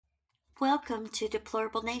Welcome to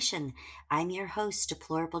Deplorable Nation. I'm your host,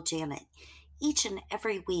 Deplorable Janet. Each and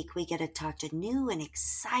every week, we get to talk to new and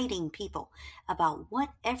exciting people about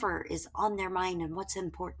whatever is on their mind and what's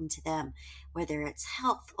important to them, whether it's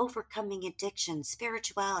health, overcoming addiction,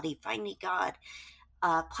 spirituality, finding God,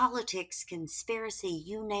 politics, conspiracy,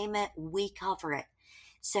 you name it, we cover it.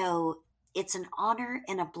 So it's an honor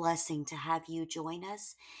and a blessing to have you join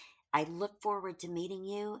us. I look forward to meeting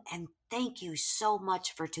you and thank you so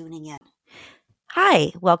much for tuning in.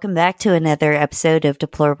 Hi, welcome back to another episode of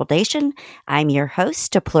Deplorable Nation. I'm your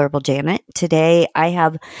host, Deplorable Janet. Today I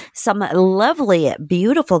have some lovely,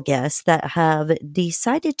 beautiful guests that have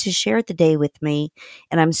decided to share the day with me,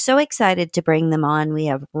 and I'm so excited to bring them on. We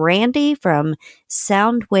have Randy from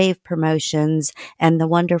Soundwave Promotions and the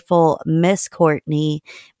wonderful Miss Courtney.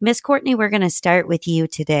 Miss Courtney, we're going to start with you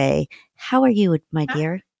today. How are you, my Hi.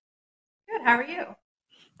 dear? Good. How are you?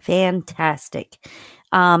 Fantastic.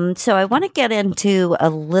 So I want to get into a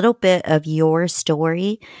little bit of your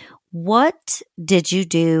story. What did you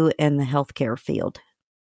do in the healthcare field?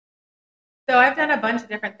 So I've done a bunch of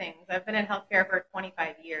different things. I've been in healthcare for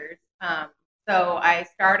 25 years. So I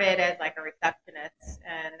started as like a receptionist,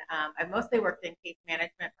 and I mostly worked in case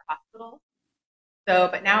management for hospitals.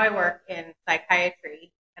 But now I work in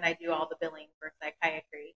psychiatry, and I do all the billing for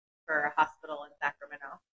psychiatry for a hospital in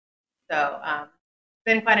Sacramento.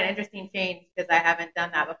 It's been quite an interesting change because I haven't done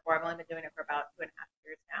that before. I've only been doing it for about 2.5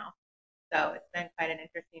 years now. So it's been quite an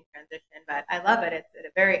interesting transition, but I love it. It's a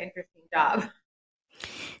very interesting job.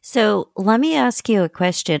 So let me ask you a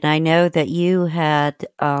question. I know that you had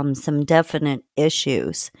some definite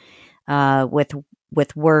issues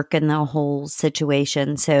with work and the whole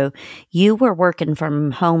situation. So you were working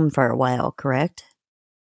from home for a while, correct?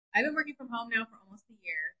 I've been working from home now for almost a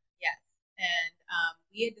year. Yes. And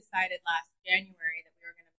we had decided last January that we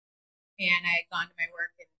were going to, and I had gone to my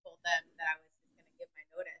work and told them that I was just going to give my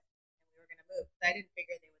notice and we were going to move. So I didn't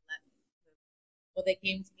figure they would let me move. Well, they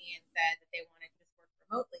came to me and said that they wanted to just work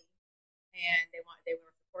remotely and they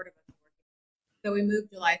were supportive of me working. So we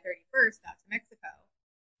moved July 31st out to Mexico.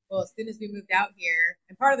 Well, as soon as we moved out here,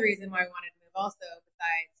 and part of the reason why we wanted to move also,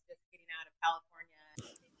 besides just getting out of California,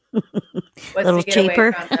 was a little to get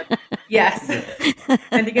cheaper. away from the yes,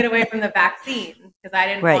 and to get away from the vaccine because I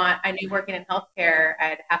didn't Right. want. I knew working in healthcare,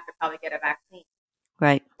 I'd have to probably get a vaccine.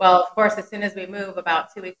 Right. Well, of course, as soon as we move,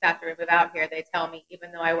 about 2 weeks after we move out here, they tell me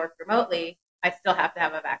even though I work remotely, I still have to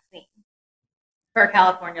have a vaccine per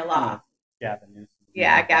California law. Gavin Newsom.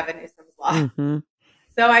 Yeah, Gavin Newsom's law. Mm-hmm.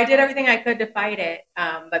 So I did everything I could to fight it,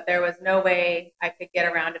 but there was no way I could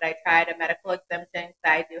get around it. I tried a medical exemption because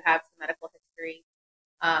I do have some medical history,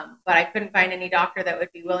 but I couldn't find any doctor that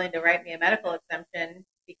would be willing to write me a medical exemption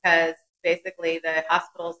because basically the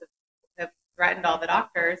hospitals have threatened all the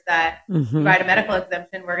doctors that Mm-hmm. you write a medical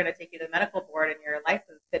exemption, we're going to take you to the medical board and your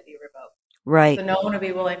license could be revoked. Right. So no one would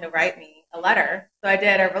be willing to write me a letter. So I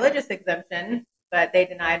did a religious exemption, but they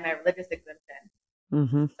denied my religious exemption.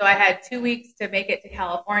 Mm-hmm. So I had 2 weeks to make it to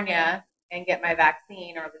California and get my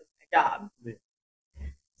vaccine or lose my job. Yeah.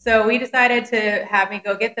 So we decided to have me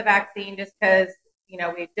go get the vaccine just because,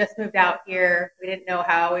 we just moved out here. We didn't know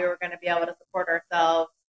how we were going to be able to support ourselves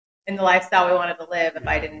in the lifestyle we wanted to live if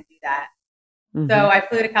I didn't do that. Mm-hmm. So I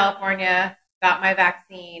flew to California, got my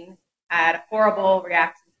vaccine, had a horrible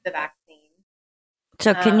reaction to the vaccine.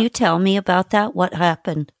 So can you tell me about that? What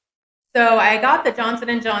happened? So I got the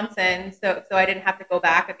Johnson & Johnson, so I didn't have to go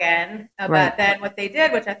back again. Right. But then what they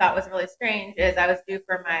did, which I thought was really strange, is I was due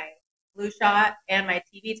for my flu shot and my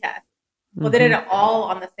TB test. Well, they did it all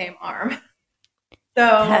on the same arm.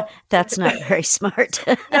 So that's not very smart.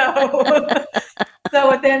 No. So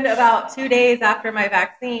within about 2 days after my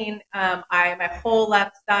vaccine, my whole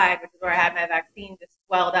left side, which is where I had my vaccine, just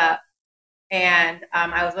swelled up. And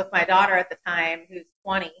I was with my daughter at the time, who's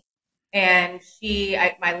 20. And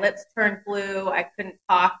my lips turned blue. I couldn't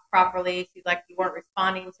talk properly. She's like, you weren't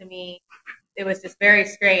responding to me. It was just very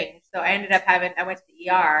strange. So I ended up I went to the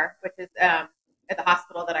ER, which is at the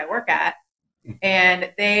hospital that I work at.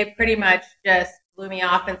 And they pretty much just blew me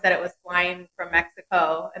off and said it was flying from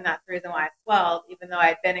Mexico. And that's the reason why I swelled, even though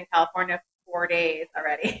I'd been in California for 4 days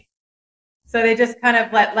already. So they just kind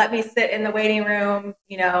of let me sit in the waiting room,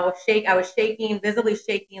 shake. I was shaking, visibly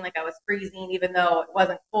shaking, like I was freezing, even though it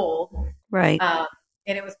wasn't cold. Right.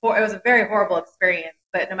 And it was a very horrible experience.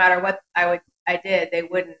 But no matter what I did, they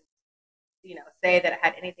wouldn't, say that it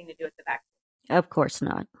had anything to do with the vaccine. Of course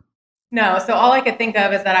not. No. So all I could think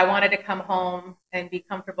of is that I wanted to come home and be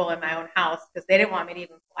comfortable in my own house because they didn't want me to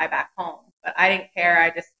even fly back home. But I didn't care. I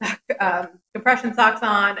just stuck compression socks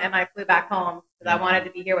on and I flew back home because I wanted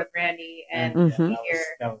to be here with Randy and Mm-hmm. be here.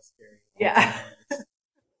 That was scary. Yeah.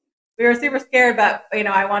 we were super scared, but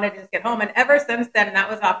I wanted to just get home. And ever since then, and that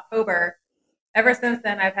was October. Ever since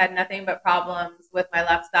then, I've had nothing but problems with my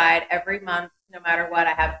left side. Every month, no matter what,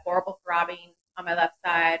 I have horrible throbbing on my left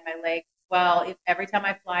side. My legs swell. Every time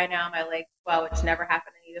I fly now, my legs swell, which never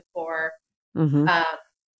happened to me before. Mm-hmm.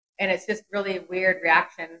 And it's just really weird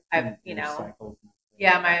reaction. My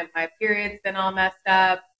period's been all messed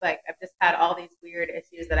up. Like I've just had all these weird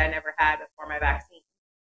issues that I never had before my vaccine.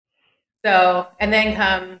 So, and then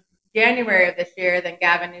come January of this year, then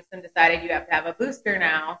Gavin Newsom decided you have to have a booster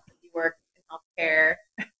now if you work in healthcare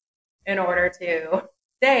in order to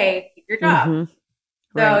keep your job. Mm-hmm.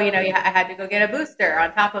 So, I had to go get a booster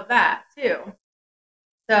on top of that too.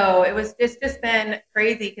 So it's just been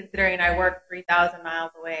crazy considering I work 3,000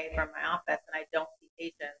 miles away from my office and I don't see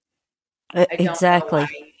patients. I don't know why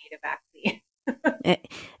you need a vaccine.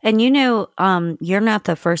 And you're not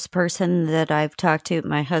the first person that I've talked to.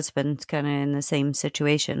 My husband's kind of in the same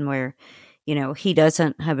situation where, he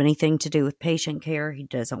doesn't have anything to do with patient care. He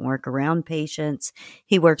doesn't work around patients.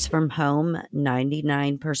 He works from home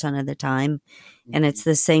 99% of the time. And it's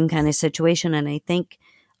the same kind of situation. And I think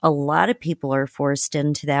a lot of people are forced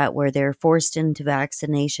into that, where they're forced into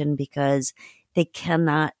vaccination because they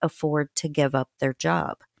cannot afford to give up their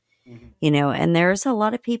job. Mm-hmm. And there's a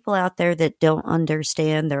lot of people out there that don't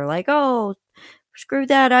understand. They're like, oh, screw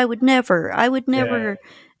that. I would never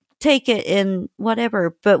take it and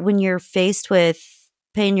whatever. But when you're faced with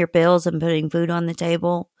paying your bills and putting food on the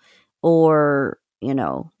table, or,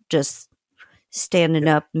 just standing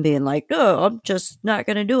up and being like, no, I'm just not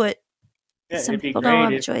going to do it. Yeah, some people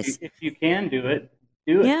don't have a choice. If you can do it,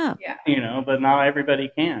 do it. Yeah. But not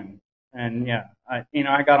everybody can. And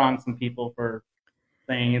I got on some people for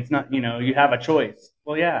saying it's not, you have a choice.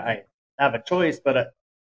 Well, yeah, I have a choice, but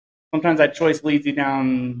sometimes that choice leads you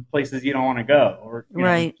down places you don't want to go. Or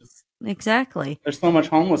right. Exactly. There's so much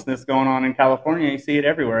homelessness going on in California. You see it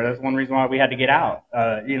everywhere. That's one reason why we had to get out.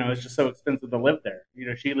 It's just so expensive to live there.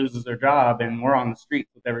 She loses her job and we're on the streets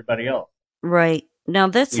with everybody else. Right. Now,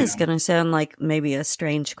 this is going to sound like maybe a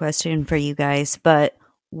strange question for you guys, but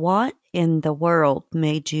what in the world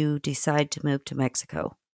made you decide to move to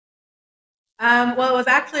Mexico? Well, it was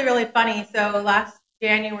actually really funny. So last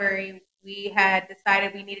January, we had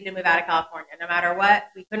decided we needed to move out of California. No matter what,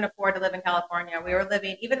 we couldn't afford to live in California. We were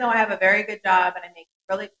living, even though I have a very good job and I make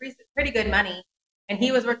really pretty good money, and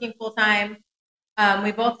he was working full time.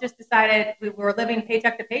 We both just decided we were living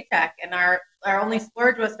paycheck to paycheck, and our only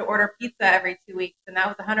splurge was to order pizza every 2 weeks, and that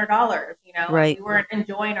was $100. Right. We weren't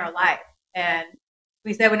enjoying our life, and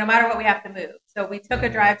we said, well, no matter what, we have to move. So we took a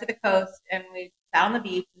drive to the coast, and we sat on the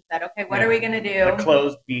beach and said, okay, what are we going to do? A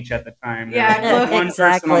closed beach at the time. Yeah, one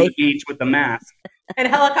person on the beach with the mask, and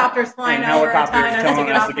helicopters flying over,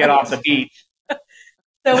 telling us to get off the beach.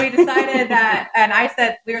 So we decided that, and I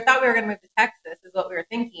said, thought we were going to move to Texas is what we were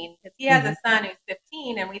thinking, because he has a son who's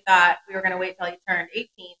 15, and we thought we were going to wait till he turned 18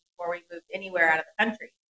 before we moved anywhere out of the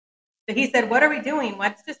country. So he said, what are we doing?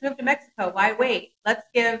 Let's just move to Mexico. Why wait? Let's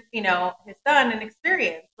give, his son an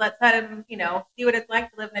experience. Let's let him, see what it's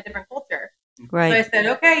like to live in a different culture. Right. So I said,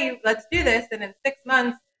 okay, let's do this. And in 6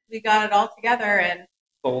 months, we got it all together and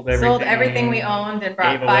sold everything we owned and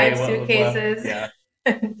brought 5 suitcases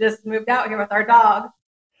and just moved out here with our dog.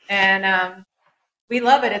 And we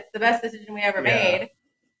love it. It's the best decision we ever made.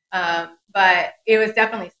 But it was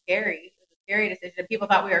definitely scary. It was a scary decision. People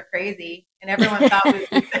thought we were crazy, and everyone thought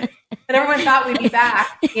we'd be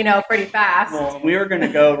back, pretty fast. Well, we were going to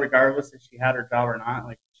go regardless if she had her job or not.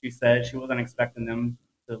 Like she said, she wasn't expecting them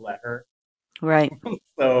to let her. Right.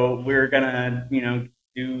 So we were going to,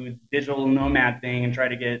 do digital nomad thing and try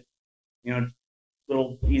to get,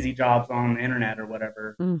 little easy jobs on the internet or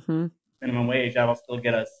whatever. Mm-hmm. Minimum wage, that'll still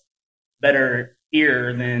get us better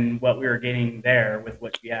here than what we were getting there with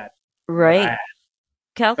what she had. Right.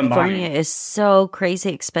 California is so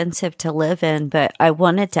crazy expensive to live in, but I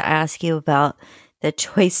wanted to ask you about the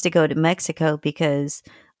choice to go to Mexico, because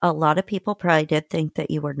a lot of people probably did think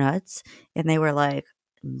that you were nuts, and they were like,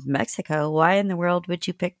 Mexico? Why in the world would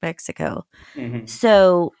you pick Mexico? Mm-hmm.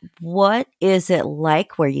 So what is it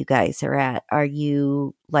like where you guys are at? Are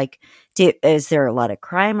you like, is there a lot of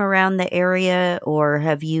crime around the area, or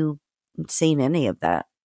have you seen any of that?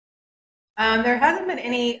 There hasn't been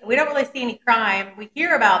any. We don't really see any crime. We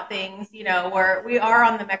hear about things, where we are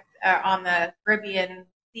on the Caribbean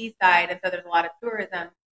seaside, and so there's a lot of tourism.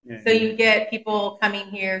 Yeah. So you get people coming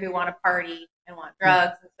here who want to party and want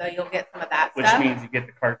drugs, and so you'll get some of that stuff. Which means you get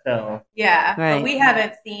the cartel. Yeah, right. But we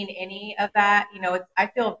haven't seen any of that. I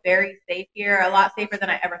feel very safe here, a lot safer than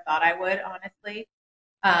I ever thought I would, honestly.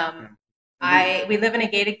 We live in a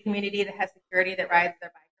gated community that has security that rides their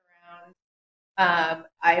bike around. And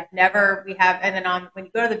then when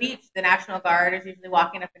you go to the beach, the National Guard is usually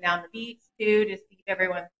walking up and down the beach too, just to keep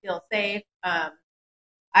everyone feel safe.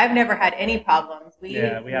 I've never had any problems. We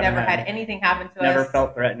never had anything happen to us. Never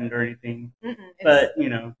felt threatened or anything. But,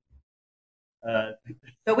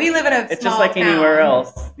 so we live in a it's small just like town. Anywhere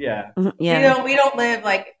else. Yeah. Yeah. We don't live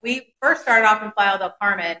we first started off in Playa del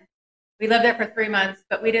Carmen. We lived there for 3 months,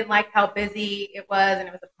 but we didn't like how busy it was, and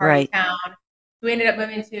it was a party town. So we ended up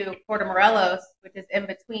moving to Puerto Morelos, which is in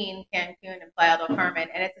between Cancun and Playa del Carmen,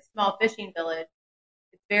 and it's a small fishing village.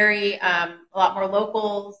 It's very a lot more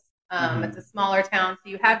locals. It's a smaller town, so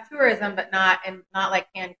you have tourism, but not like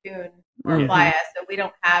Cancun or Playa. So we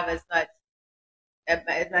don't have as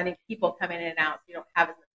many people coming in and out. So you don't have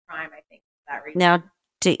as much crime, I think, for that reason. Now,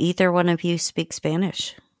 do either one of you speak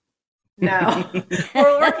Spanish? No,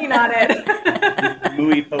 we're working on it.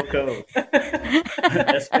 Muy poco.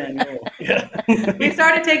 Espanol. Yeah. We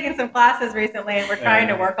started taking some classes recently, and we're trying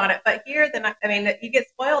to work on it. But here, you get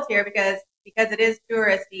spoiled here because it is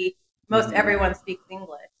touristy. Most everyone speaks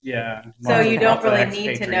English. Yeah. So you don't really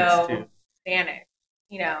need to know Spanish,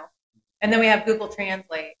 And then we have Google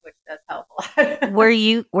Translate, which does help a lot. Were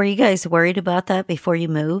you guys worried about that before you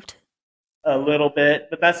moved? A little bit,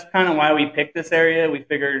 but that's kind of why we picked this area. We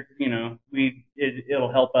figured,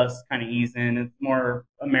 it'll help us kind of ease in. It's more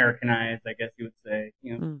Americanized, I guess you would say.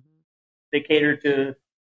 They cater to,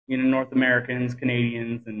 North Americans,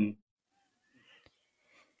 Canadians, and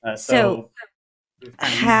so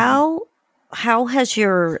how has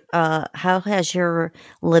your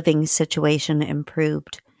living situation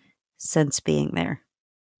improved since being there?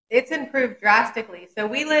 It's improved drastically. So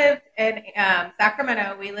we lived in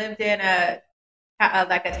Sacramento. We lived in a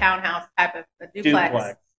townhouse type of a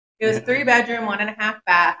duplex. It was 3-bedroom, 1.5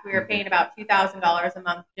 bath. We were paying about $2,000 a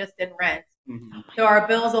month just in rent. So our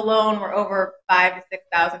bills alone were over $5,000 to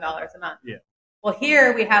 $6,000 a month. Yeah. Well,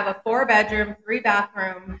 here we have a 4-bedroom,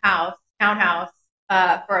 3-bathroom townhouse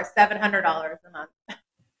for $700 a month.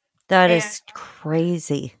 That is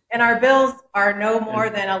crazy. And our bills are no more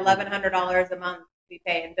than $1,100 a month we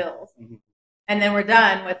pay in bills. And then we're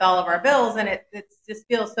done with all of our bills, and it just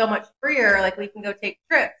feels so much freer. Like we can go take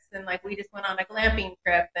trips, and like we just went on a glamping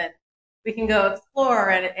trip, and we can go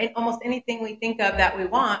explore, and almost anything we think of that we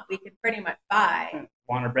want, we can pretty much buy.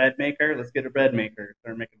 Want a bread maker? Let's get a bread maker.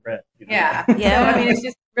 Start making bread. Yeah. So, it's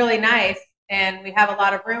just really nice, and we have a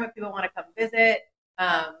lot of room if people want to come visit.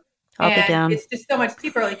 I'll be down. It's just so much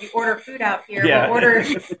cheaper. Like you order food out here. Yeah.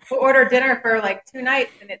 We'll order dinner for like 2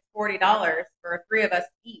 nights, and it's $40 for 3 of us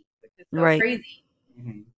to eat, which is so crazy.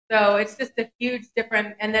 So it's just a huge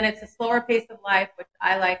difference. And then it's a slower pace of life, which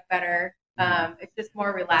I like better. It's just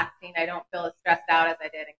more relaxing. I don't feel as stressed out as I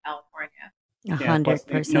did in California.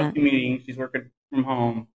 100%. No commuting. She's working from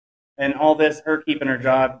home, and all this, her keeping her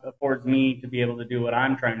job affords me to be able to do what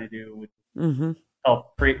I'm trying to do, which is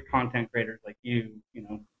help create content creators like you,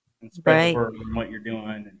 and spread the word on what you're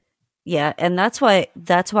doing. Yeah, and that's why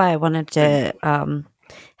I wanted to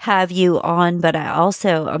have you on, but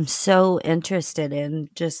I'm so interested in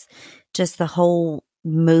just the whole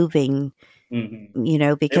moving,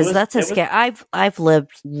 because that's a scare. I've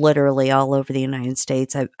lived literally all over the United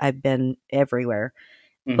States. I've been everywhere,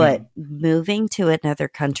 but moving to another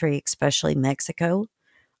country, especially Mexico,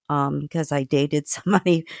 because I dated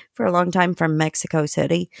somebody for a long time from Mexico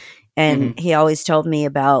City, and he always told me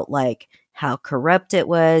about like how corrupt it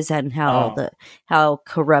was and how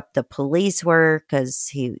corrupt the police were, because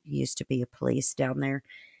he used to be a police down there.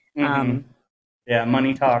 Yeah,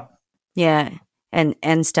 money talk. Yeah,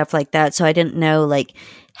 and stuff like that. So I didn't know, like,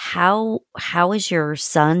 how is your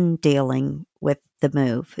son dealing with the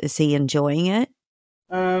move? Is he enjoying it?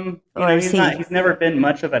 He's never been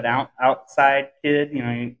much of an outside kid.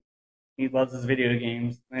 He loves his video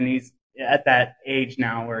games, and he's at that age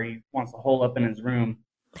now where he wants to hole up in his room.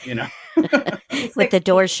 With the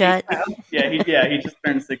door shut. He just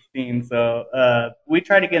turned 16, so we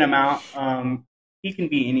try to get him out. He can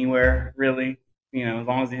be anywhere, really, as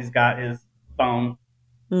long as he's got his phone.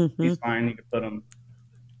 He's fine. You can put him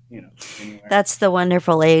anywhere. That's the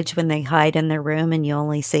wonderful age when they hide in their room and you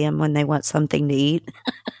only see them when they want something to eat.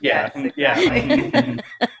 Yeah.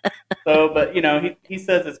 So, but he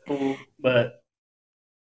says it's cool, but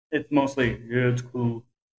it's mostly it's cool.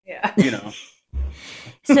 Yeah.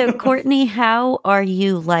 So, Courtney, how are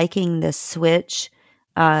you liking the switch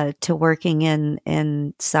to working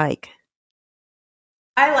in psych?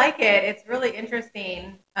 I like it. It's really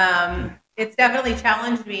interesting. It's definitely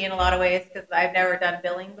challenged me in a lot of ways because I've never done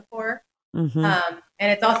billing before. And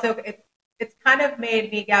it's also it's kind of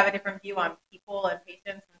made me have a different view on people and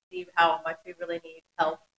patients and see how much we really need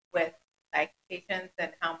help with psych patients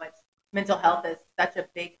and how much mental health is such a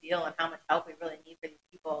big deal and how much help we really need for these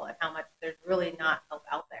people and how much there's really not help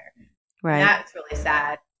out there. Right. And that's really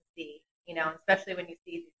sad to see, especially when you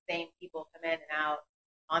see these same people come in and out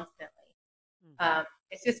constantly.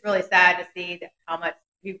 It's just really sad to see how much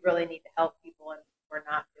we really need to help people and we're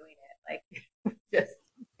not doing it. Just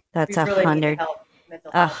that's really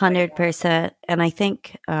 100%. And I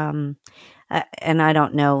think, and I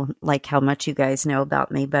don't know like how much you guys know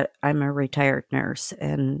about me, but I'm a retired nurse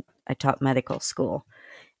and I taught medical school,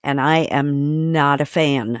 and I am not a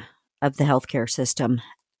fan of the healthcare system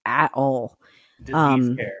at all.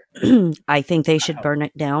 Disease care. I think they should burn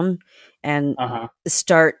it down and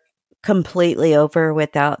start completely over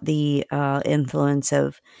without the influence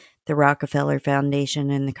of the Rockefeller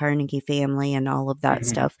Foundation and the Carnegie family and all of that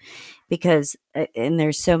stuff, because and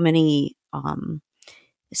there's so many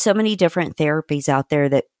different therapies out there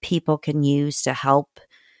that people can use to help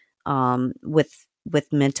with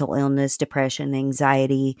mental illness, depression,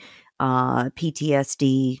 anxiety,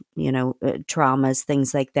 PTSD, traumas,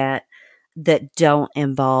 things like that don't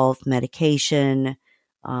involve medication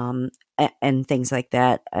and things like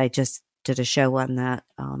that. I just did a show on that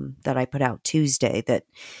that I put out Tuesday that,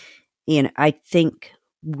 I think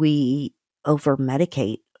we over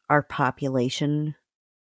medicate our population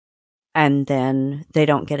and then they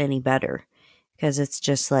don't get any better because it's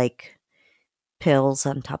just like pills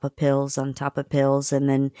on top of pills on top of pills. And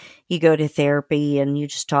then you go to therapy and you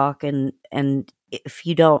just talk and if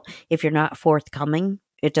you're not forthcoming,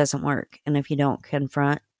 it doesn't work. And if you don't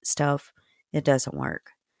confront stuff, it doesn't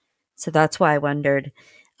work. So that's why I wondered,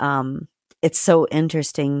 it's so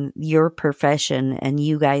interesting, your profession and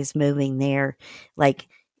you guys moving there, like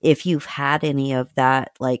if you've had any of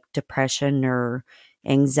that, like depression or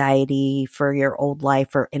anxiety for your old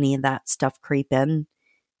life or any of that stuff creep in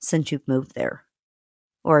since you've moved there.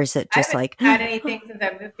 Or is it just I haven't had anything since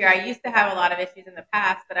I moved here. I used to have a lot of issues in the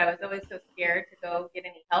past, but I was always so scared to go get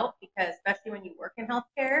any help because, especially when you work in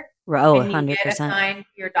healthcare, and you 100%. get assigned to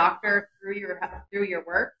your doctor through your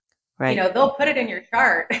work, right? They'll put it in your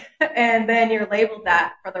chart, and then you're labeled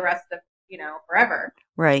that for the rest of forever,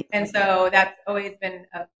 right? And so that's always been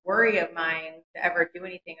a worry of mine to ever do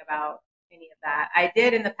anything about any of that. I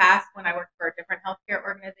did in the past when I worked for a different healthcare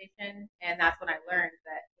organization, and that's when I learned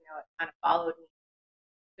that it kind of followed me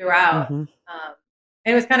throughout. And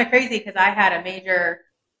it was kind of crazy because I had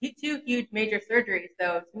two huge major surgeries.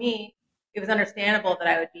 So to me, it was understandable that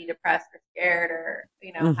I would be depressed or scared or,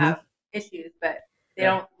 have issues, but they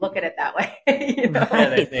don't look at it that way.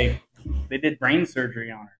 Yeah, they did brain surgery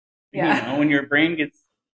on her. Yeah. When your brain gets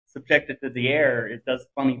subjected to the air, it does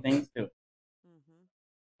funny things to it.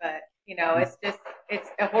 But, it's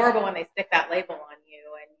horrible when they stick that label on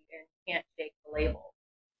you and you can't shake the label.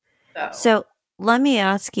 So let me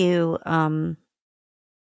ask you,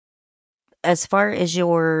 as far as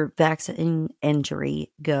your vaccine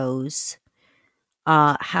injury goes,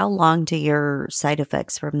 how long do your side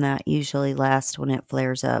effects from that usually last when it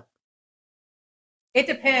flares up? It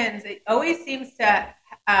depends. It always seems to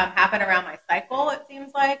happen around my cycle, it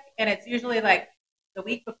seems like. And it's usually like the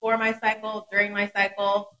week before my cycle, during my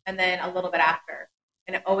cycle, and then a little bit after.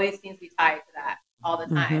 And it always seems to be tied to that all the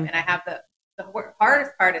time. And I have the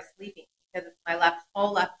hardest part is sleeping because it's my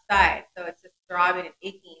whole left side. So it's just throbbing and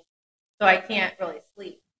aching. So I can't really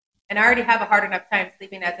sleep. And I already have a hard enough time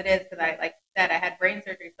sleeping as it is because like I said, I had brain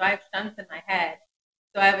surgery. So I have shunts in my head.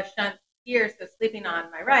 So I have a shunt here. So sleeping on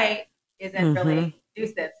my right isn't really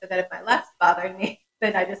conducive. So that if my left's bothering me,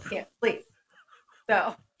 then I just can't sleep.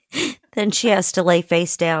 So then she has to lay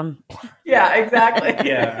face down. Yeah, exactly.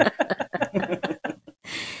 Yeah.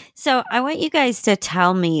 So I want you guys to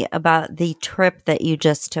tell me about the trip that you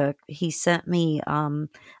just took. He sent me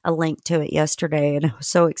a link to it yesterday, and I was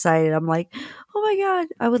so excited. I'm like, oh my God,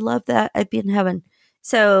 I would love that. I'd be in heaven.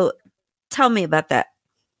 So tell me about that.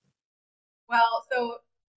 Well, so not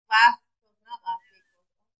last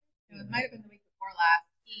week. It might have been the week before last.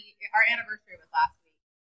 Our anniversary was last week.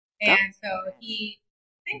 And so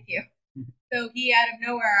thank you. So he, out of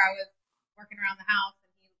nowhere, I was working around the house,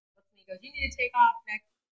 and he looks at me and goes, you need to take off next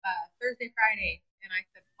Thursday, Friday. And I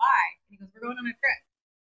said, why? And he goes, we're going on a trip.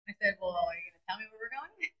 I said, well, are you going to tell me where we're going?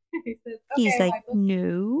 He says, okay. He's like,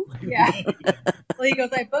 no. Yeah. Well, he goes,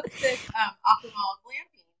 I booked this Aquamall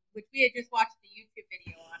glamping, which we had just watched the YouTube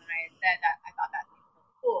video on, and I had said that I thought that was really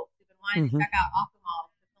cool. We've been wanting to check out Aquamall.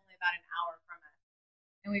 It's only about an hour from us.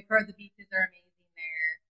 And we've heard the beaches are amazing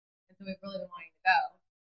there. And so we've really been wanting to go.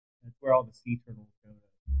 That's where all the sea turtles go to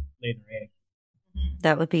lay their eggs.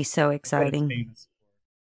 That would be so exciting.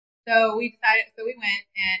 So we went,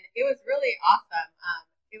 and it was really awesome.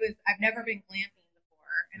 I've never been glamping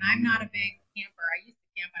before, and I'm not a big camper. I used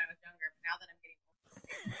to camp when I was younger, but now that I'm getting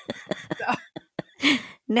older. So.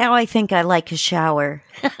 Now I think I like a shower.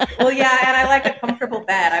 Well, yeah, and I like a comfortable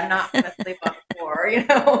bed. I'm not going to sleep on the floor,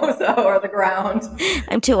 or the ground.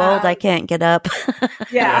 I'm too old. I can't get up.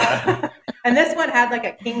 Yeah. And this one had like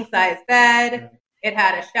a king size bed. It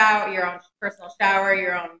had a shower, your own personal shower,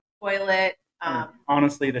 your own toilet.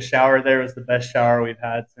 Honestly, the shower there was the best shower we've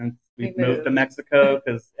had since we moved to Mexico,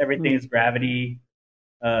 because everything is gravity,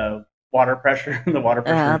 water pressure. The water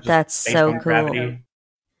pressure is just that's based so on cool. gravity.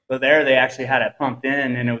 So there they actually had it pumped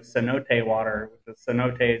in, and it was cenote water. The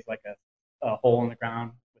cenote is like a hole in the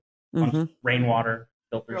ground with a bunch of rainwater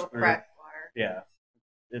filters Real through. fresh water. Yeah.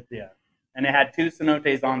 And it had 2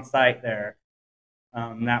 cenotes on site there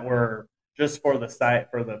that were just for the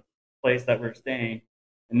site, for the place that we're staying.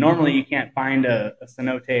 And normally you can't find a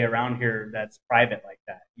cenote around here that's private like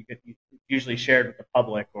that. It's usually shared with the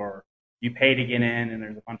public, or you pay to get in, and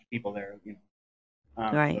there's a bunch of people there.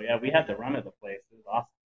 Right. So yeah, we had the run of the place. It was awesome.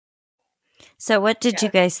 So what did you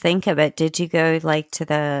guys think of it? Did you go like to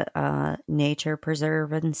the nature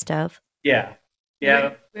preserve and stuff? Yeah.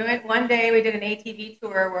 We went one day, we did an ATV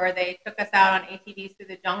tour where they took us out on ATVs through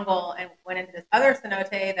the jungle and went into this other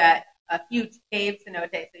cenote, a huge cave cenote.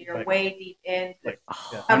 So you're way deep into this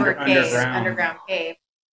covered cave, underground cave.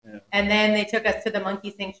 Yeah. And then they took us to the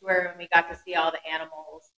monkey sanctuary, and we got to see all the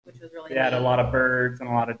animals, which was really neat. They had a lot of birds and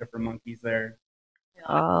a lot of different monkeys there.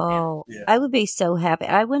 Oh, yeah. I would be so happy.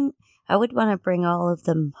 I would want to bring all of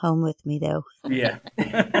them home with me, though. Yeah.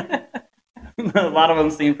 A lot of them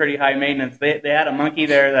seemed pretty high maintenance. They had a monkey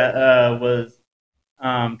there that was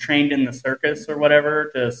trained in the circus or whatever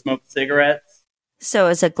to smoke cigarettes. So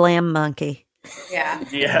it's a glam monkey. Yeah.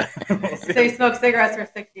 Yeah. So he smoked cigarettes for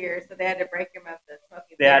 6 years, so they had to break him of the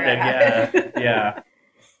smoking cigarette. Yeah.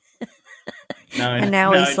 No, and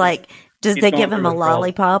now he's like, does they give him a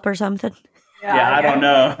lollipop or something? Yeah, I don't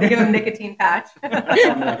know. They give him a nicotine patch. I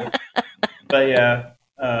don't know. But yeah,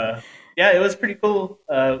 it was pretty cool.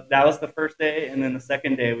 That was the first day, and then the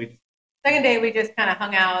second day we just kind of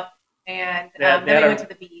hung out, and then we went to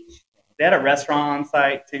the beach. They had a restaurant on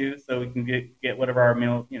site too, so we can get whatever our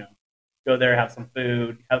meal, go there, have some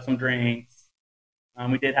food, have some drinks.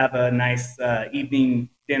 We did have a nice evening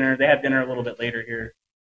dinner. They have dinner a little bit later here,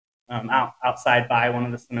 outside by one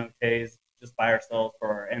of the cenotes, just by ourselves for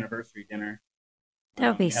our anniversary dinner. That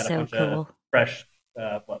would be so cool. Fresh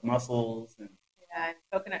mussels and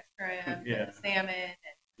coconut shrimp and salmon.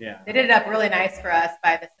 And they did it up really nice for us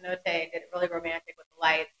by the cenote. Did it really romantic with the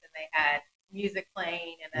lights, and they had music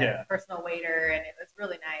playing and a personal waiter, and it was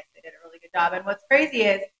really nice. They did a really good job. And what's crazy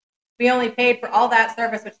is we only paid for all that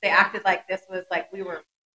service, which they acted like this was like we were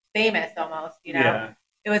famous almost.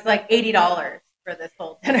 It was like $80 for this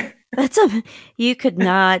whole dinner. You could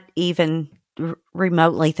not even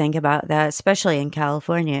remotely think about that, especially in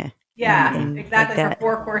California. Yeah, exactly. Like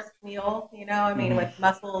for 4-course meal, with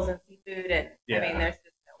mussels and seafood, and there's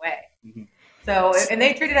just no way. Mm-hmm. So, and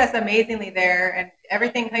they treated us amazingly there, and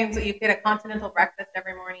everything comes. You get a continental breakfast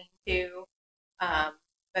every morning too.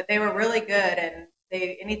 But they were really good, and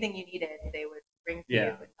anything you needed, they would bring to you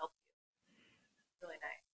and help you. Really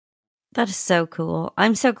nice. That is so cool.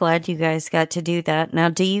 I'm so glad you guys got to do that. Now,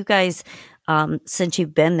 do you guys, since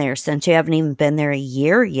you haven't even been there a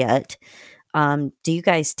year yet, do you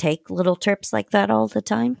guys take little trips like that all the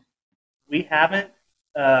time? We haven't,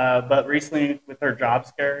 but recently with her job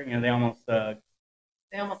scare, they almost let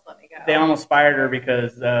me go. They almost fired her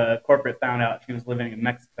because corporate found out she was living in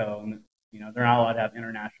Mexico, and they're not allowed to have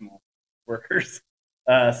international workers.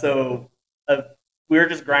 So we were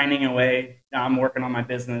just grinding away. Now I'm working on my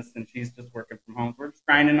business, and she's just working from home. We're just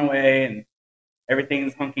grinding away, and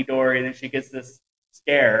everything's hunky dory. And then she gets this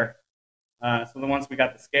scare. So then once we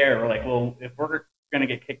got the scare, we're like, well, if we're going to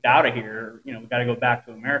get kicked out of here, we got to go back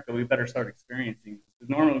to America. We better start experiencing. Because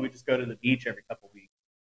normally we just go to the beach every couple of weeks.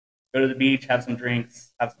 Go to the beach, have some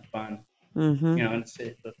drinks, have some fun. Mm-hmm. And it's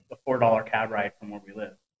a $4 cab ride from where we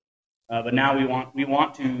live. But now we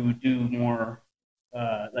want to do more,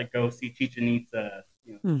 like go see Chichen Itza,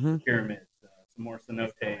 pyramids, some more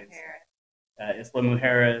cenotes, Isla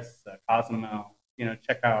Mujeres, Cozumel.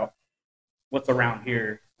 Check out what's around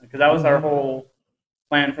here, because that was our whole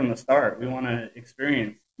plan from the start. We want to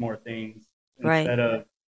experience more things instead of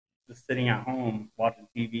just sitting at home watching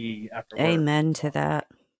TV after work. Amen to that.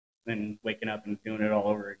 Then waking up and doing it all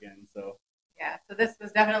over again. So this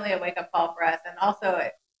was definitely a wake up call for us, and also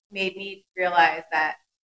it made me realize that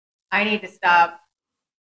I need to stop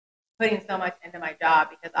putting so much into my job,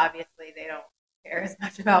 because obviously they don't care as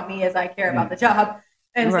much about me as I care about the job.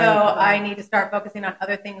 And so I need to start focusing on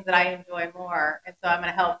other things that I enjoy more. And so I'm going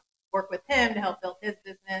to help work with him to help build his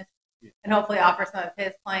business. and hopefully offer some of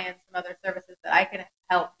his clients some other services that I can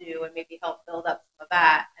help do and maybe help build up some of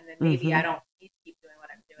that. And then maybe I don't need to keep doing what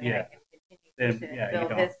I'm doing. I can continue to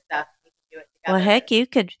build his stuff. And we can do it together. Well, heck, you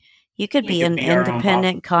could be an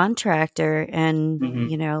independent contractor, and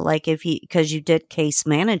you know, like because you did case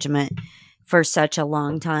management for such a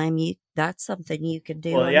long time, that's something you could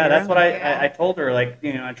do. Well, yeah, that's what I told her. Like,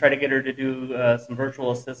 you know, I try to get her to do some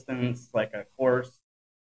virtual assistants, like a course,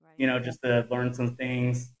 you know, just to learn some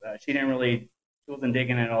things. She wasn't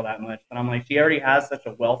digging it all that much, but I'm like, she already has such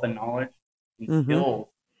a wealth of knowledge and skills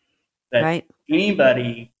that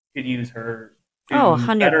anybody could use her to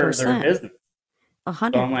better their business.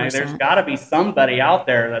 100%. So I'm like, there's got to be somebody out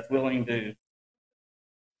there that's willing to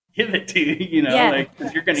give it to you, you know, like,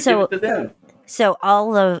 because you're going to give it to them. So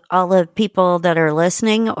all the people that are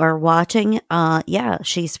listening or watching,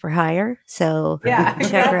 she's for hire. So check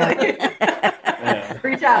her out.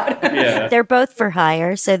 Reach out. Yeah. They're both for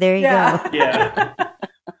hire, so there you go. Yeah.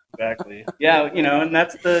 Exactly. Yeah, you know, and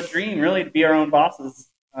that's the dream, really, to be our own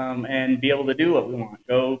bosses, and be able to do what we want.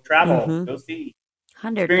 Go travel, go see,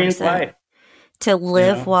 100%. Experience life. To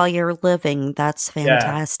live while you're living, that's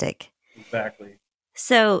fantastic. Yeah, exactly.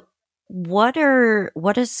 So, what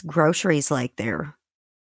is groceries like there?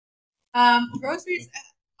 Groceries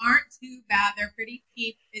aren't too bad. They're pretty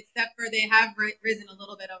cheap, except for they have risen a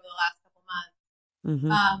little bit over the last couple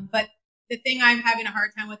months. But the thing I'm having a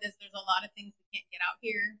hard time with is there's a lot of things we can't get out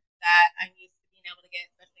here that I'm used to being able to get,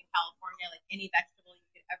 especially in California. Like any vegetable you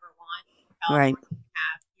could ever want in California, you can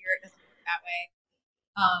have here. It doesn't work that way.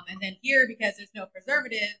 And then here, because there's no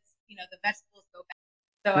preservatives, you know, the vegetables go bad.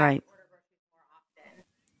 So I order groceries more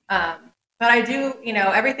often. But I do, you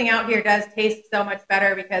know, everything out here does taste so much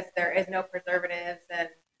better because there is no preservatives and,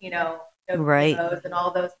 you know, no GMOs and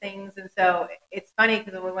all those things. And so it's funny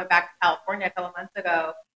because when we went back to California a couple months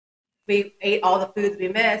ago, we ate all the foods we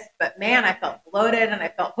missed, but man, I felt bloated and I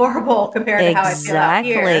felt horrible compared to how I feel out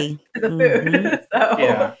here to the food.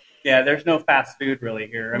 So. Yeah, there's no fast food really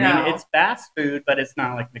here. I mean, it's fast food, but it's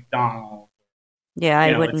not like McDonald's. Yeah,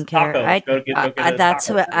 I wouldn't care.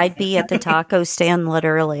 I'd be at the taco stand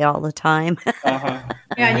literally all the time. Yeah,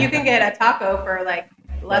 and you can get a taco for like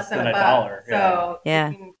less than $1. So you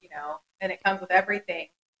can, you know, and it comes with everything.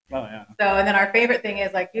 Oh yeah. So and then our favorite thing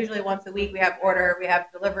is like usually once a week we have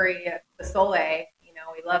delivery at Pozole. You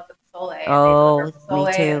know, we love the Pozole. Oh, me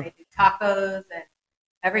too. And they do tacos and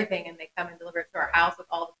everything, and they come and deliver it to our house with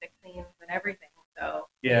all the fixings and everything. So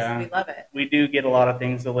we love it. We do get a lot of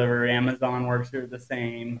things delivered. Amazon works here the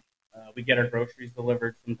same. We get our groceries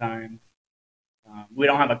delivered sometimes. We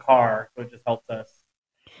don't have a car, so it just helps us.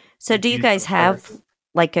 So do you guys have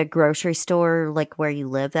like a grocery store like where you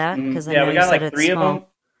live at? Because we got like three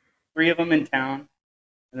of them in town,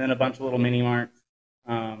 and then a bunch of little mini marts.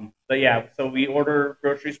 But yeah, so we order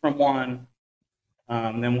groceries from one.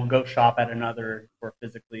 Then we'll go shop at another if we're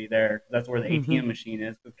physically there. That's where the ATM machine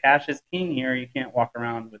is. Because cash is king here. You can't walk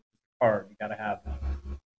around with a card. You got to have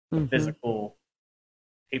physical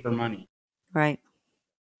paper money. Right.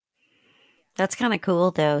 That's kind of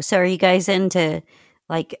cool, though. So are you guys into,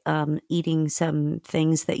 like, eating some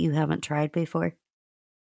things that you haven't tried before?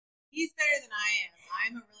 He's better than I am.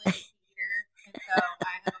 I'm a really big eater, and so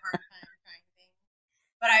I have a hard time trying things.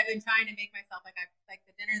 But I've been trying to make myself like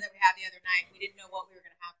the dinner that we had the other night. We didn't know what we were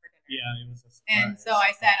going to have for dinner. Yeah, it was a surprise. And so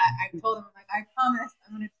I said, I told him, I'm like, I promise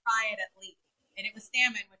I'm going to try it at least. And it was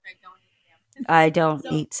salmon, which I don't eat salmon. I don't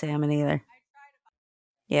eat salmon either.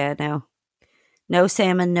 Yeah, no. No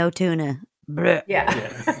salmon, no tuna. Blech. Yeah.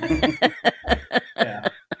 Yeah.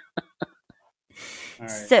 All right.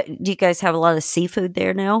 So, do you guys have a lot of seafood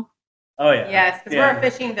there now? Oh yeah. Yes, because we're a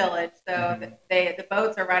fishing village, so the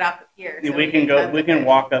boats are right off the pier. So we can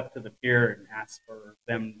walk up to the pier and ask for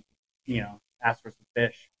them, ask for some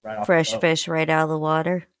fish right off. Fresh fish right out of the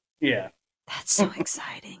water. Yeah. That's so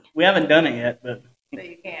exciting. We haven't done it yet, but so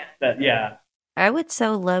you can. I would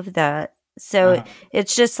so love that. So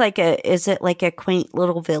it's just like is it like a quaint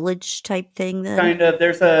little village type thing then? Kind of.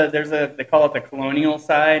 There's a they call it the colonial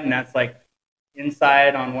side, and that's like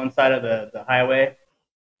inside on one side of the highway.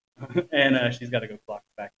 And she's got to go clock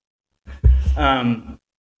back. And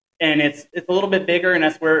it's a little bit bigger, and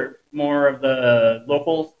that's where more of the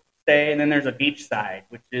locals stay. And then there's a beach side,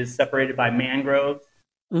 which is separated by mangroves.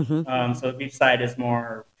 So the beach side is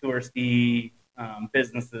more touristy,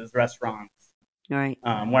 businesses, restaurants. Right.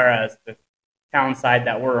 Whereas the town side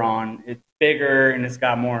that we're on, it's bigger and it's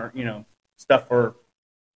got more, stuff for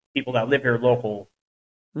people that live here local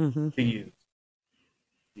to use.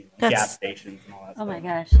 Gas stations and all that stuff. Oh my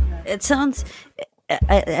gosh. It sounds,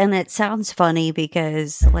 and it sounds funny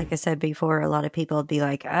because, like I said before, a lot of people would be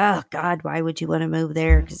like, "Oh God, why would you want to move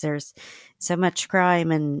there? Because there's so much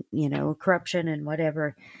crime and corruption and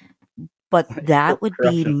whatever." But that would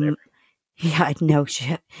be, Corruption's everywhere. yeah, no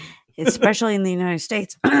shit, especially in the United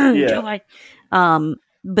States. Yeah. July.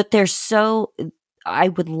 But there's I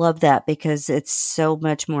would love that because it's so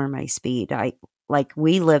much more my speed.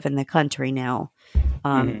 We live in the country now.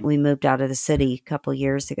 Mhm. We moved out of the city a couple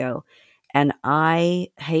years ago, and I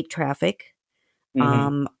hate traffic.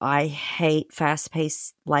 Mhm. I hate fast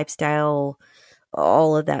paced lifestyle,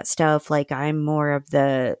 all of that stuff. Like I'm more of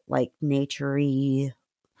the naturey,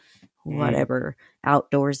 Mhm. whatever,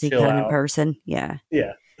 outdoorsy Chill kind of out. person. Yeah.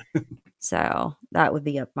 Yeah. So that would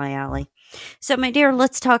be up my alley. So, my dear,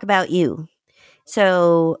 let's talk about you.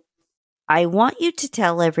 So, I want you to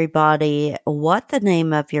tell everybody what the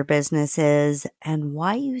name of your business is and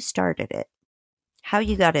why you started it, how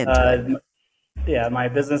you got into it. Yeah, my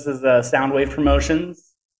business is Soundwave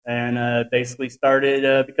Promotions, and basically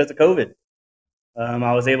started because of COVID.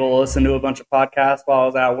 I was able to listen to a bunch of podcasts while I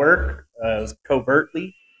was at work. It was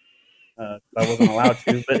covertly. I wasn't allowed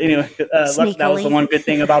to, but anyway, that was the Sneakily. one good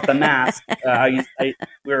thing about the mask. We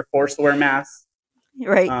were forced to wear masks,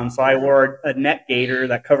 Right. so I wore a neck gaiter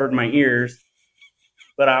that covered my ears,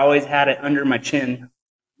 but I always had it under my chin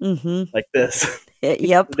Mm-hmm. like this.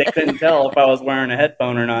 Yep. They couldn't tell if I was wearing a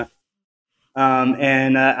headphone or not.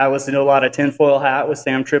 And I listened to a lot of Tinfoil Hat with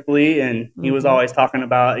Sam Tripoli, and he was Mm-hmm. always talking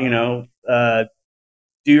about,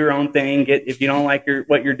 do your own thing. If you don't like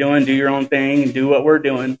what you're doing, do your own thing and do what we're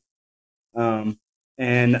doing.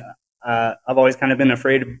 And I've always kind of been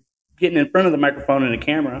afraid of getting in front of the microphone and the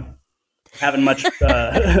camera, having much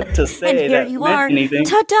to say And here that you meant are. anything.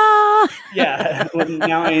 Ta-da! Yeah,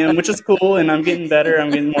 now I am, which is cool, and I'm getting better. I'm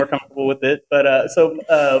getting more comfortable with it. But so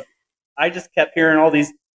I just kept hearing all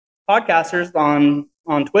these podcasters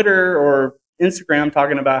on Twitter or Instagram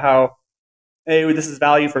talking about how, hey, this is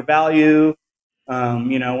value for value.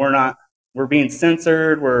 We're being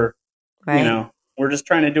censored. Right. We're just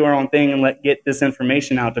trying to do our own thing and get this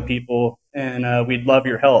information out to people. And we'd love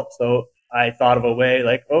your help. So I thought of a way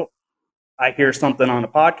like, oh, I hear something on a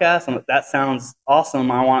podcast and that sounds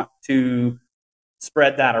awesome. I want to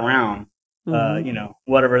spread that around, Mm-hmm.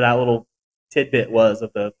 whatever that little tidbit was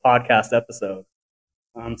of the podcast episode.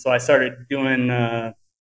 So I started doing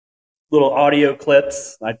little audio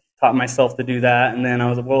clips. I taught myself to do that. And then I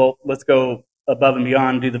was like, well, let's go above and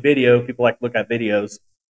beyond and do the video. People like to look at videos.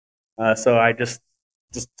 So I just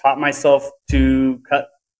taught myself to cut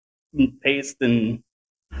and paste and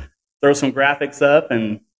throw some graphics up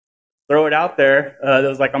and throw it out there. It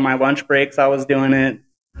was like on my lunch breaks, I was doing it.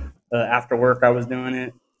 After work, I was doing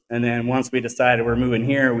it. And then once we decided we're moving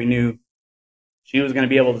here, we knew she was going to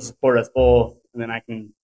be able to support us both. And then I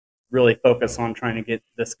can really focus on trying to get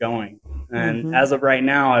this going. And Mm-hmm. as of right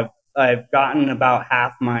now, I've gotten about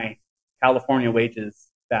half my California wages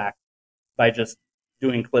back by just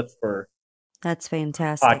doing clips for That's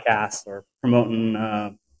fantastic. podcasts or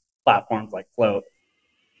promoting platforms like Float.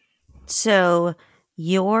 So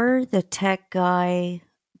you're the tech guy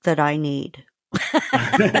that I need.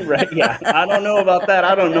 Right? Yeah. I don't know about that.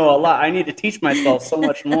 I don't know a lot. I need to teach myself so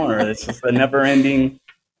much more. It's just a never ending,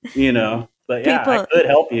 But yeah, I could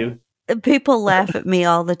help you. People laugh at me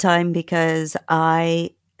all the time because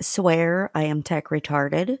I swear I am tech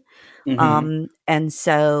retarded. Mm-hmm. And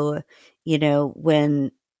so,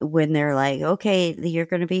 when they're like, okay, you're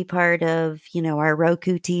going to be part of, our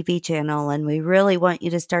Roku TV channel and we really want you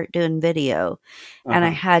to start doing video. And I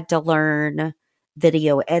Uh-huh. had to learn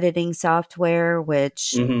video editing software,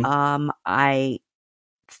 which Mm-hmm. I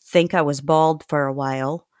think I was bald for a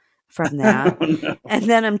while from that. Oh, no. And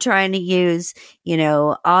then I'm trying to use,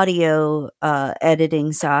 audio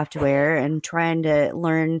editing software and trying to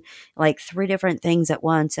learn like 3 different things at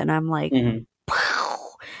once. And I'm like, Mm-hmm. pow!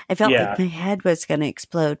 I felt like Yeah. my head was going to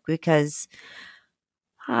explode because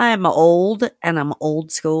I'm old and I'm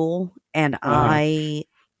old school and Uh-huh. I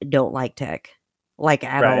don't like tech like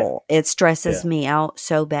at Right. all. It stresses Yeah. me out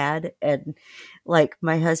so bad. And like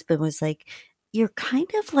my husband was like, you're kind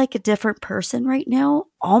of like a different person right now,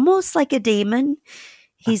 almost like a demon.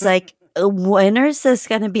 He's like, when is this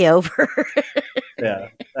going to be over? Yeah.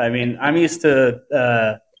 I mean, I'm used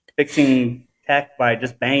to fixing tech by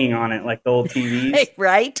just banging on it like the old TVs.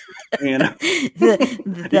 Right? You know,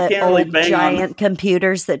 The can't old really bang giant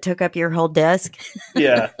computers that took up your whole desk.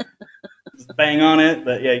 Yeah. Just bang on it,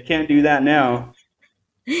 but yeah, you can't do that now.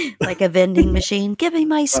 Like a vending machine. Give me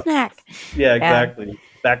my snack. Yeah, exactly.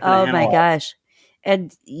 Back to the Oh my analog. gosh.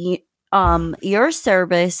 And your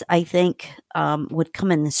service, I think, would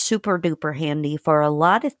come in super duper handy for a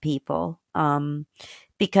lot of people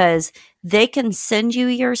because they can send you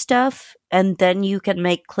your stuff and then you can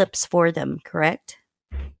make clips for them, correct?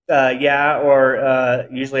 Yeah, or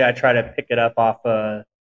usually I try to pick it up off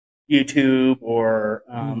YouTube or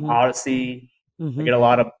Odyssey. I get a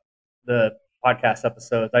lot of the podcast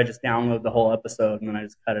episodes. I just download the whole episode and then I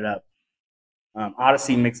just cut it up.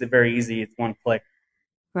 Odyssey makes it very easy. It's one click.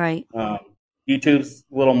 Right. YouTube's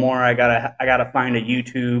a little more. I gotta find a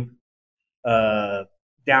YouTube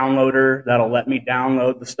downloader that'll let me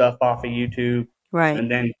download the stuff off of YouTube, Right. and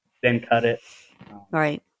then cut it.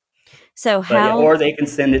 Right. So or they can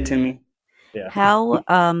send it to me. Yeah. How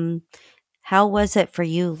was it for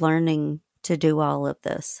you learning to do all of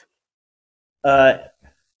this?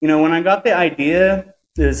 When I got the idea,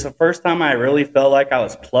 it's the first time I really felt like I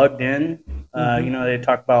was plugged in. They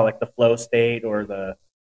talk about like the flow state or the,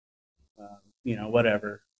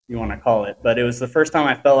 whatever you want to call it. But it was the first time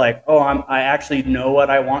I felt like, I actually know what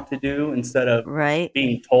I want to do instead of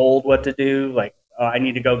being told what to do. Like, I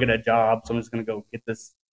need to go get a job, so I'm just going to go get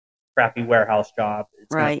this crappy warehouse job.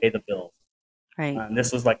 It's going to pay the bills. Right.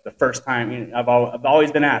 This was like the first time. I've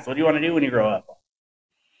always been asked, "What do you want to do when you grow up?"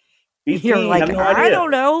 You're like, I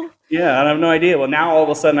don't know. Yeah, I have no idea. Well, now all of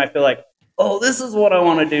a sudden I feel like, this is what I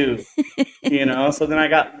want to do. So then I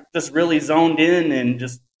got just really zoned in and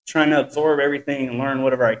just trying to absorb everything and learn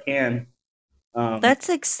whatever I can. That's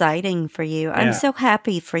exciting for you. Yeah. I'm so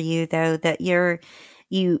happy for you though that you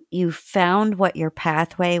found what your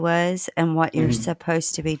pathway was and what you're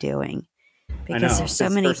supposed to be doing. Because there's so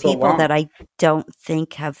many people that I don't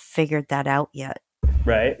think have figured that out yet.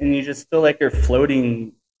 Right. And you just feel like you're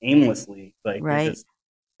floating aimlessly. Like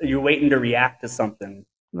you're waiting to react to something.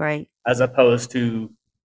 Right. As opposed to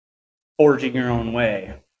forging your own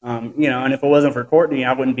way. And if it wasn't for Courtney,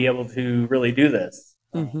 I wouldn't be able to really do this.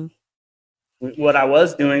 What I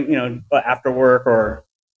was doing, after work or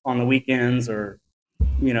on the weekends or,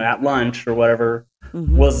 at lunch or whatever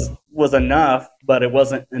was enough, but it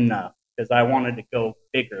wasn't enough because I wanted to go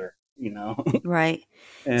bigger, Right.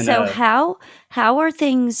 And, so how are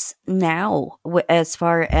things now as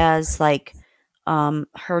far as like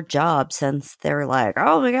her job, since they're like,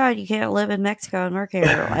 oh my God, you can't live in Mexico and work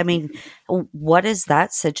here? I mean, what is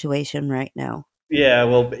that situation right now? Yeah,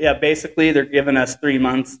 well, basically they're giving us 3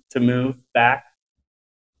 months to move back.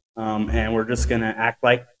 And we're just going to act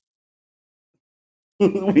like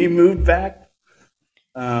we moved back.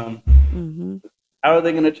 How are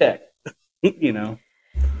they going to check? They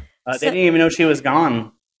didn't even know she was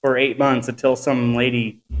gone for 8 months until some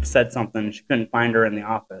lady said something. She couldn't find her in the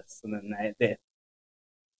office. And then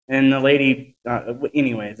and the lady,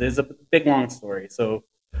 anyways, it's a big, long story. So,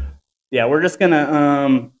 yeah, we're just going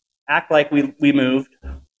to act like we moved.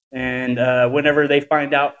 And whenever they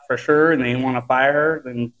find out for sure and they want to fire her,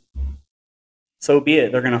 then so be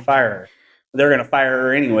it. They're going to fire her. They're going to fire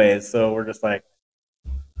her anyways. So we're just like,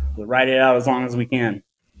 we'll ride it out as long as we can.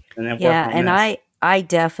 And then I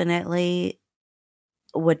definitely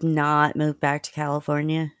would not move back to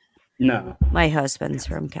California. No. My husband's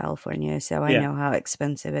from California, so I know how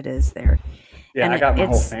expensive it is there. Yeah, and I got my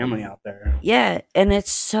whole family out there. Yeah, and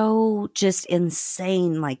it's so just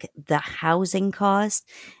insane, like the housing cost.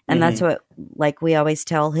 And that's what, like, we always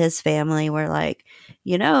tell his family. We're like,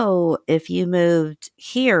 if you moved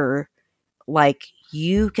here, like,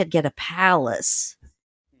 you could get a palace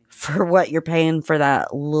for what you're paying for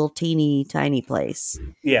that little teeny tiny place.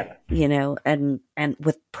 Yeah. And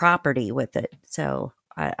with property with it. So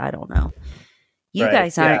I don't know. You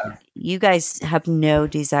guys have no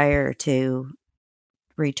desire to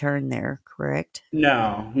return there, correct?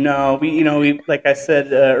 No. We like I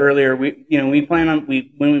said earlier, we plan on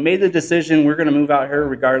when we made the decision, we're going to move out here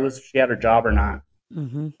regardless if she had her job or not.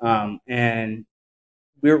 And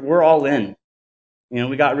we're all in.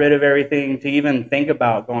 We got rid of everything. To even think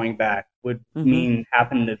about going back would mean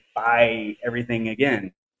having to buy everything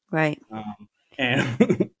again. Right.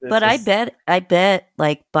 And but I bet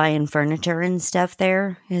like buying furniture and stuff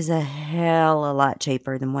there is a hell a lot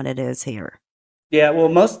cheaper than what it is here. Yeah, well,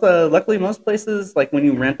 luckily most places, like when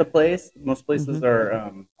you rent a place, most places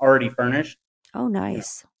are already furnished. Oh,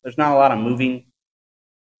 nice. There's not a lot of moving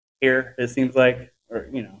here, it seems like, or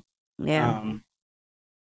Yeah.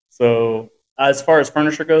 So as far as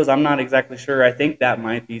furniture goes, I'm not exactly sure. I think that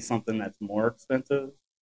might be something that's more expensive.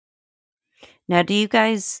 Now, do you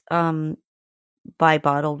guys buy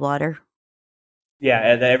bottled water? Yeah,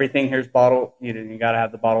 everything here's bottled. You got to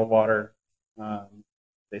have the bottled water.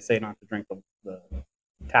 They say not to drink the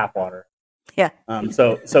tap water. Yeah.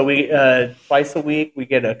 So we twice a week we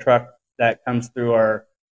get a truck that comes through our.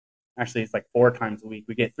 Actually, it's like 4 times a week.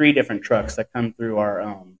 We get 3 different trucks that come through our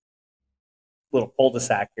little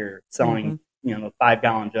cul-de-sac here selling, the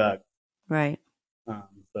 5-gallon jug. Right.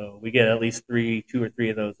 So we get at least 2 or 3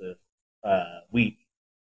 of those a week.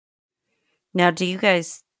 Now, do you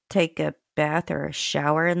guys take a bath or a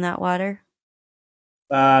shower in that water?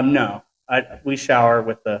 No, we shower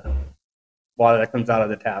with the water that comes out of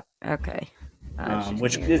the tap. Okay.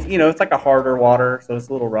 Which is, it's like a harder water, so it's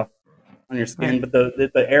a little rough on your skin. Right.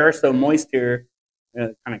 But the air is so moist here,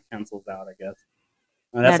 it kind of cancels out, I guess.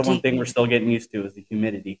 That's the one thing we're still getting used to is the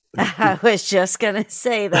humidity. I was just gonna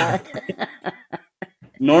say that.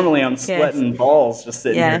 Normally, I'm sweating balls just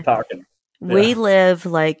sitting here talking. We live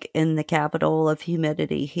like in the capital of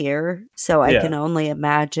humidity here, so I can only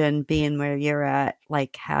imagine being where you're at,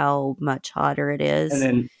 like how much hotter it is.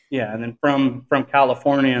 And then from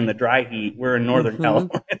California and the dry heat, we're in Northern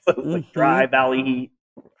California, so it's like dry valley heat.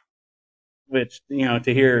 Which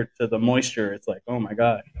to the moisture, it's like, oh my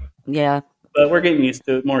god. Yeah. But we're getting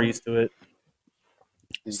more used to it.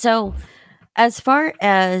 So, as far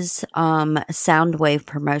as Soundwave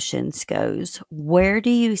Promotions goes, where do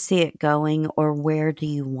you see it going, or where do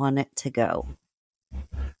you want it to go?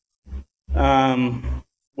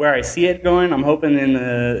 Where I see it going, I'm hoping in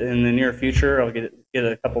the near future I'll get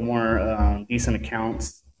a couple more decent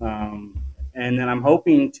accounts, and then I'm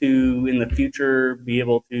hoping to in the future be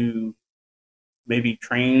able to maybe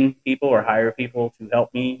train people or hire people to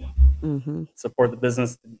help me support the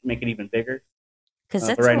business to make it even bigger. Because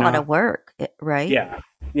that's a lot of work, right?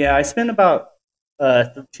 Yeah. I spend about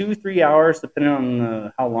 2-3 hours, depending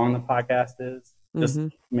on how long the podcast is, just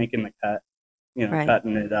making the cut.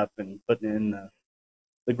 Cutting it up and putting in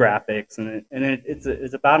the graphics, and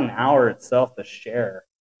it's about an hour itself to share.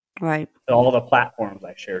 Right. To all the platforms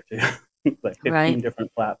I share to, like 15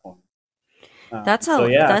 different platforms. That's a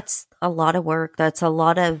lot of work. That's a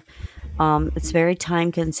lot of. It's very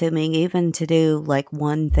time consuming, even to do like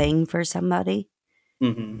one thing for somebody.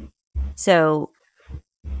 So,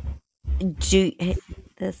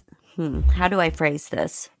 how do I phrase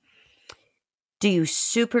this? Do you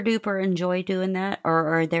super duper enjoy doing that, or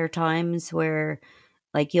are there times where,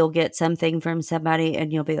 like, you'll get something from somebody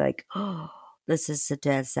and you'll be like, "Oh, this is a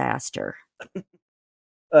disaster"?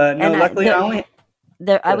 No, luckily I only.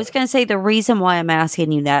 I was going to say the reason why I'm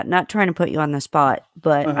asking you that, not trying to put you on the spot,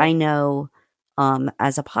 but I know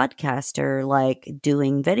as a podcaster, like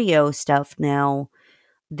doing video stuff now,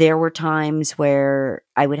 there were times where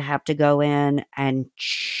I would have to go in and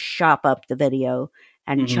chop up the video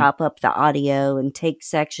and chop up the audio and take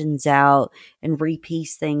sections out and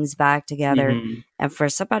repiece things back together. And for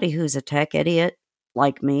somebody who's a tech idiot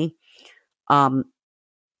like me,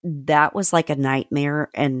 that was like a nightmare.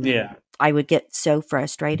 And I would get so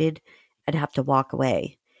frustrated, I'd have to walk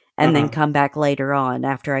away and then come back later on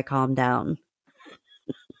after I calmed down.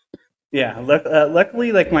 Yeah,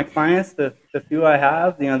 luckily, like my clients, the few I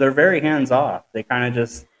have, they're very hands off. They kind of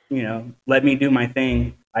just, let me do my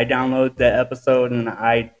thing. I download the episode and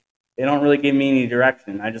they don't really give me any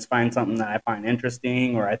direction. I just find something that I find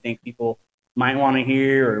interesting, or I think people might want to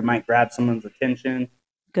hear, or might grab someone's attention.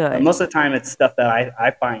 Good. And most of the time, it's stuff that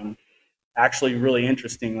I find actually really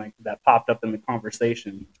interesting, like that popped up in the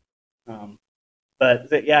conversation.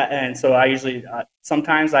 But yeah, and so I usually,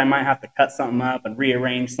 sometimes I might have to cut something up and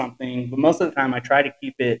rearrange something, but most of the time I try to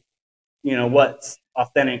keep it, what's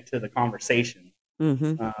authentic to the conversation.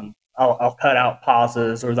 I'll cut out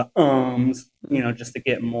pauses or the just to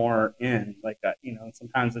get more in, like that.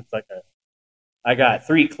 Sometimes it's like I got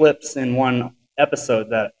 3 clips in one episode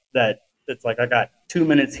that it's like I got 2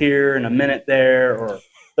 minutes here and a minute there, or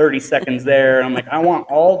 30 seconds there. And I'm like, I want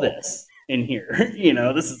all this in here.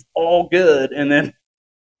 This is all good. And then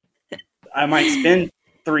I might spend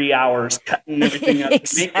 3 hours cutting everything up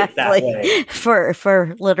to make it that way.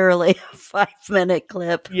 For literally a 5-minute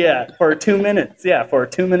clip. Yeah, for 2 minutes. Yeah, for a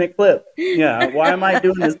 2-minute clip. Yeah, why am I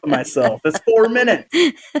doing this to myself? It's 4 minutes.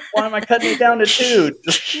 Why am I cutting it down to 2?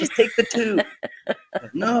 Just take the 2.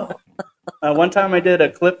 No. One time I did a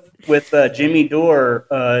clip with Jimmy Dore,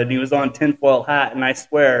 and he was on Tinfoil Hat, and I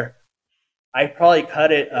swear, I probably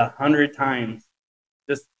cut it 100 times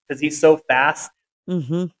just because he's so fast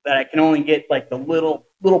that I can only get like the little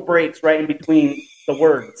breaks right in between the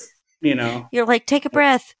words, You're like, take a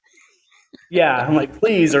breath. Yeah, I'm like,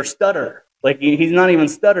 please, or stutter. Like, he's not even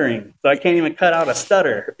stuttering, so I can't even cut out a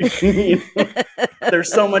stutter.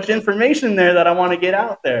 There's so much information there that I want to get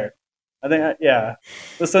out there. I think,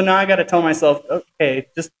 So now I got to tell myself, okay,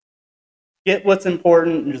 just get what's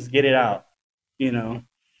important and just get it out,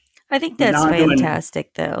 I think that's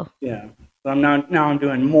fantastic, though. Yeah. So now I'm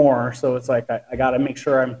doing more. So it's like I got to make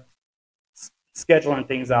sure I'm scheduling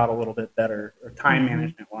things out a little bit better, or time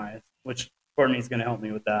management wise, which Courtney's going to help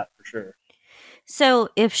me with that for sure. So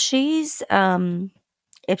if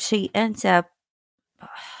if she ends up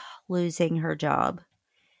losing her job,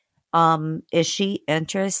 is she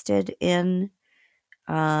interested in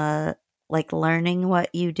uh like learning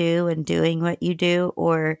what you do and doing what you do,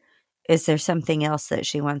 or is there something else that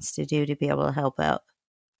she wants to do to be able to help out?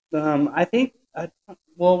 I think,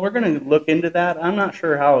 well, we're going to look into that. I'm not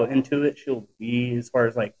sure how into it she'll be as far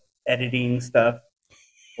as like editing stuff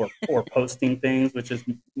or posting things, which is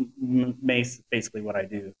basically what I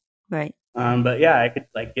do. Right. But yeah, I could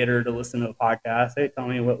like get her to listen to a podcast. Hey, tell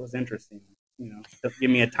me what was interesting. Give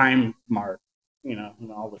me a time mark. And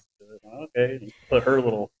I'll listen to it. Okay, and put her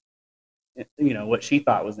little, what she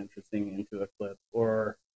thought was interesting into a clip.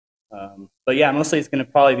 But yeah, mostly it's going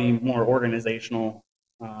to probably be more organizational.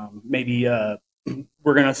 Maybe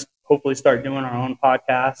we're going to hopefully start doing our own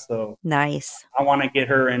podcast. So Nice. I want to get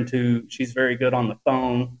her into. She's very good on the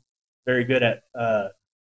phone, very good at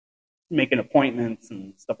making appointments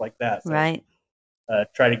and stuff like that. So, Right.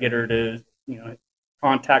 try to get her to,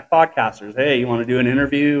 contact podcasters. Hey, you want to do an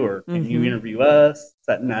interview, or can you Mhm. interview us?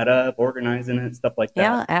 Setting that up, organizing it, stuff like that.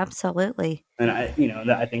 Yeah, absolutely. And I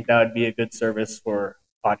think that would be a good service for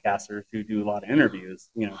podcasters who do a lot of interviews.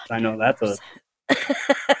 'Cause I know that's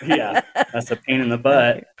that's a pain in the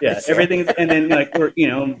butt. Yeah, 100%. everything's, and then like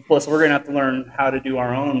plus we're gonna have to learn how to do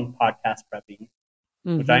our own podcast prepping,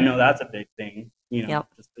 which I Mhm. know that's a big thing. Yep.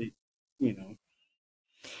 Just to, you know.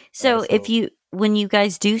 So if So, when you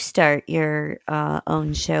guys do start your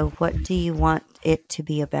own show, what do you want it to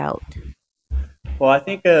be about? well, I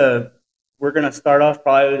think we're gonna start off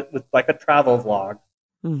probably with like a travel vlog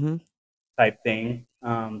Mm-hmm. type thing.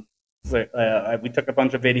 We took a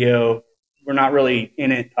bunch of video. We're not really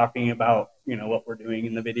in it talking about what we're doing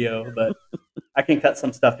in the video, but I can cut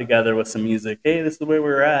some stuff together with some music. Hey, this is where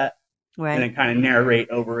we're at, and Right. then kind of narrate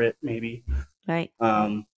over it, maybe. Right.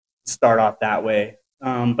 Start off that way.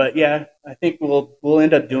 But yeah, I think we'll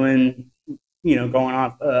end up doing, going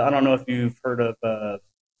off. I don't know if you've heard of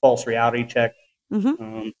False Reality Check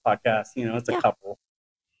Mm-hmm. podcast. It's a Yeah. couple,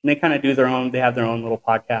 and they kind of do their own. They have their own little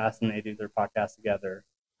podcast, and they do their podcast together.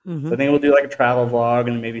 Mm-hmm. So I think we'll do like a travel vlog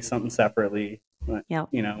and maybe something separately. But, Yep.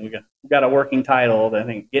 we got a working title. I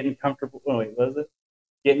think getting comfortable. Oh wait, what is it?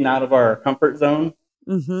 Getting out of our comfort zone.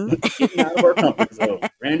 Mm-hmm. Getting out of our comfort zone.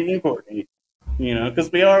 Randy and Courtney.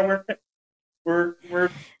 Because we're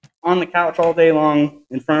on the couch all day long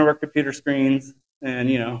in front of our computer screens,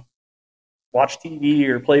 and watch TV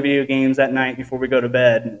or play video games at night before we go to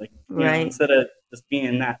bed. And Right. instead of just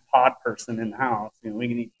being that pod person in the house, we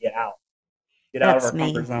need to get out of That's our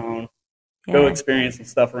me. comfort zone. Go Yeah. experience some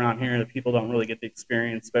stuff around here that people don't really get to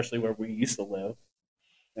experience, especially where we used to live,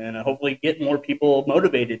 and hopefully get more people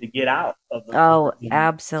motivated to get out of the Oh, comfort zone.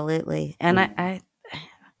 absolutely. And I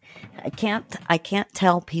can't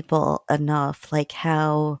tell people enough like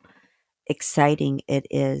how exciting it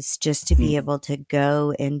is just to be able to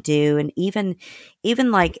go and do, and even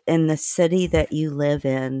like in the city that you live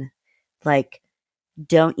in, like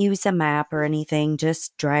don't use a map or anything,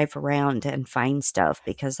 just drive around and find stuff,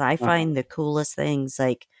 because I find the coolest things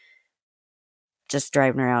like just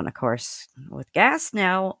driving around. Of course, with gas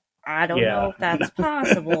now, I don't know if that's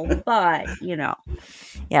possible, but yeah,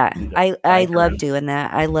 I love doing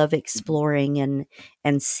that. I love exploring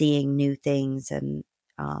and seeing new things, and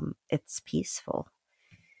it's peaceful.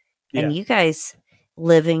 Yeah. And you guys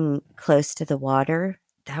living close to the water,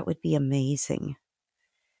 that would be amazing.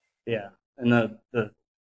 Yeah, and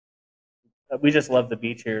we just love the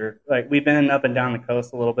beach here. Like we've been up and down the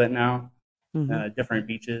coast a little bit now, Mhm. different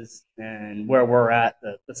beaches, and where we're at,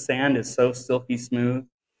 the sand is so silky smooth.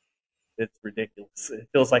 It's ridiculous. It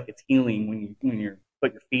feels like it's healing when you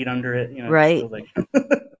put your feet under it. It Right. feels like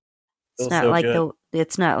It's not so like good.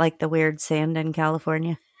 it's not like the weird sand in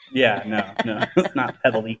California. Yeah, no, it's not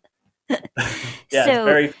pebbly. Yeah, it's So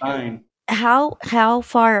very fine. how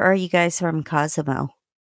far are you guys from Cozumel?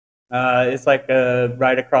 It's like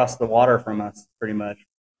right across the water from us, pretty much.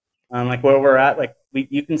 Like where we're at, like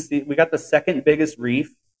you can see, we got the second biggest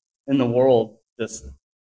reef in the world, just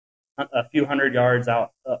a few hundred yards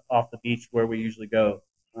out off the beach where we usually go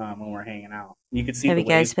when we're hanging out. You can see. Have the you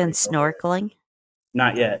guys waves been break over it. snorkeling?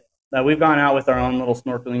 Not yet. We've gone out with our own little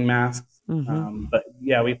snorkeling masks, Mhm. but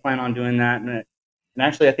yeah, we plan on doing that. And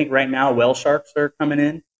actually, I think right now whale sharks are coming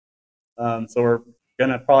in, so we're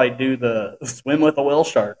gonna probably do the swim with a whale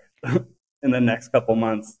shark in the next couple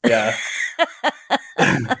months. Yeah.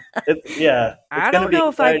 I don't know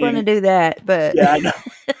if I want to do that, but yeah, I know.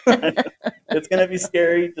 It's gonna be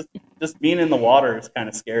scary. Just being in the water is kind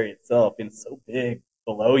of scary itself, and it's so big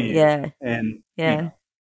below you. Yeah. And Yeah.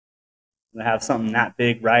 to have something that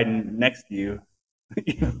big riding next to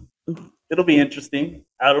you. it'll be interesting,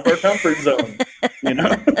 out of our comfort zone,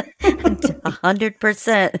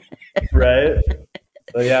 100%. Right?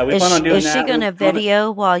 So yeah, we plan on doing Is that. she going to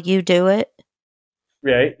video while you do it?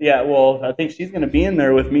 Right? Yeah. Well, I think she's going to be in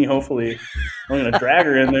there with me. Hopefully, I'm going to drag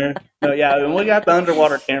her in there. No, yeah. When we got the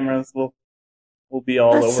underwater cameras, we'll be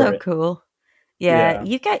all That's over so it. cool. Yeah,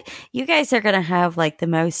 Yeah. you guys are gonna have like the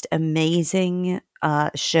most amazing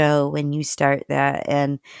show when you start that,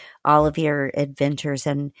 and all of your adventures,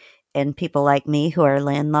 and people like me who are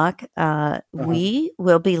landlocked, we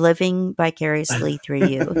will be living vicariously through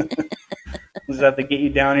you. We'll just have to get you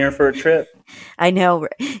down here for a trip. I know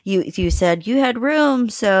you said you had room,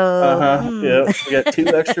 so Yeah, we got 2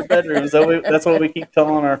 extra bedrooms. That's what we keep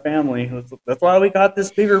telling our family. That's why we got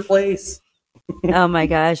this bigger place. Oh my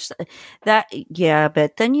gosh, yeah,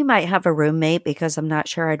 but then you might have a roommate because I'm not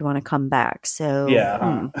sure I'd want to come back. So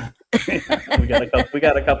Yeah, we got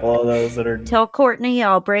a couple of those that are. Tell Courtney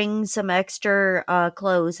I'll bring some extra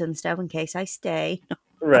clothes and stuff in case I stay.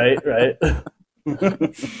 Right.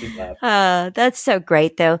 That's so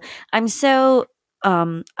great, though. I'm so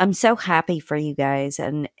happy for you guys,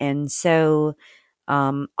 and so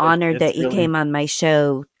honored that you came on my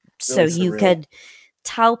show, so you could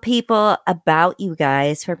tell people about you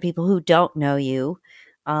guys, for people who don't know you,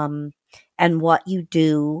 and what you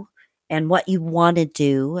do and what you want to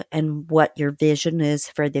do and what your vision is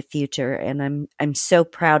for the future. And I'm so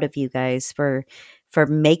proud of you guys for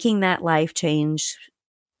making that life change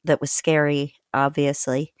that was scary,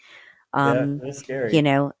 obviously. Yeah, it was scary.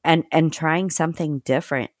 And trying something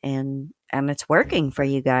different, and it's working for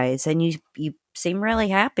you guys, and you seem really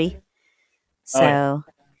happy. So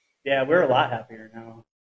yeah, we're a lot happier now.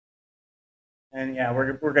 And yeah,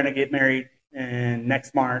 we're gonna get married in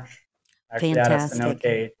next March. Actually, fantastic. At a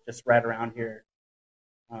cenote, just right around here.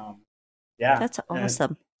 Yeah, that's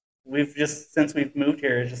awesome. Since we've moved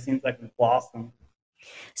here, it just seems like we've blossomed.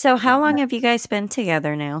 So how long have you guys been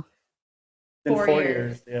together now? It's been 4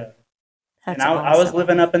 years. Yeah. That's and awesome. I was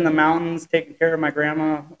living up in the mountains, taking care of my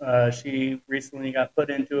grandma. She recently got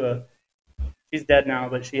put into she's dead now,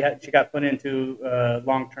 but she got put into a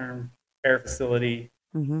long-term care facility.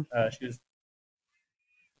 Mm-hmm. She was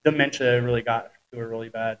dementia really got to her really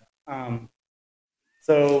bad.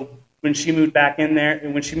 So when she moved in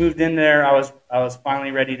there, I was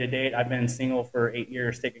finally ready to date. I've been single for 8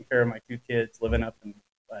 years, taking care of my 2 kids, living up in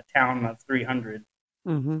a town of 300.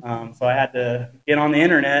 Mm-hmm. So I had to get on the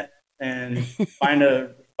internet and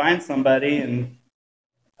find somebody, and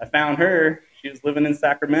I found her. She was living in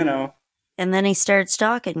Sacramento. And then he started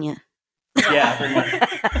stalking you. Yeah, pretty much.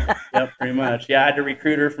 Yep, pretty much. Yeah, I had to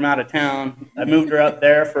recruit her from out of town. I moved her up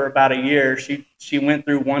there for about a year. She went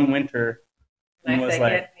through one winter and was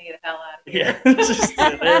like, "Get me the hell out of here." Yeah, just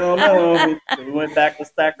I don't know. We went back to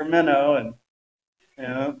Sacramento, and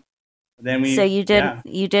then we. So you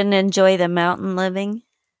didn't enjoy the mountain living?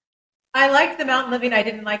 I liked the mountain living. I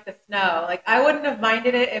didn't like the snow. Like, I wouldn't have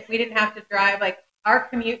minded it if we didn't have to drive. Like, our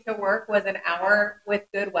commute to work was an hour with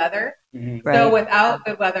good weather. Mm-hmm. Right. So without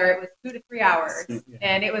good weather, it was 2 to 3 hours,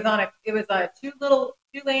 and it was a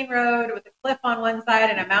 2-lane road with a cliff on one side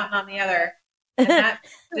and a mountain on the other, and that's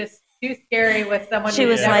just too scary with someone who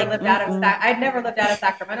never lived out of. I'd never lived out of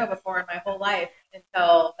Sacramento before in my whole life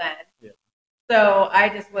until then. Yeah. So I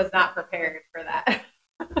just was not prepared for that.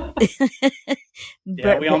 But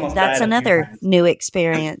that's another new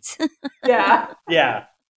experience. Yeah.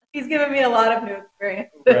 He's given me a lot of new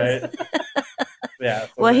experiences. Right. Yeah. So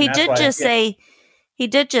well, he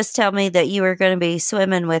did just tell me that you were going to be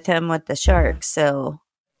swimming with him with the sharks. So.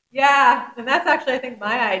 Yeah, and that's actually, I think,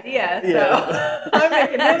 my idea. So I'm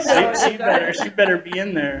making him she better be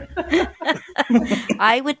in there.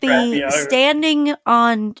 I would be standing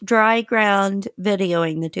on dry ground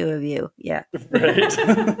videoing the 2 of you. Yeah. Right.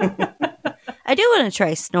 I do want to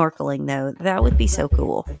try snorkeling, though. That would be so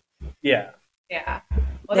cool. Yeah. Yeah.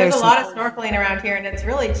 Well, there's a lot of snorkeling around here, and it's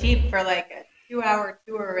really cheap for like a 2-hour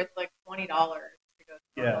tour. It's like $20 to go snorkeling.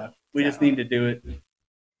 Yeah, we just need to do it.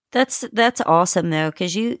 That's awesome, though,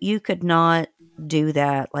 because you could not do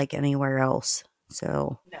that like anywhere else.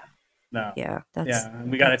 So no, yeah,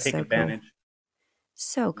 we got to take advantage. Cool.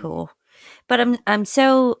 So cool, but I'm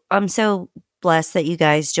so blessed that you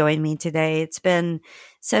guys joined me today. It's been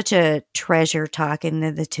such a treasure talking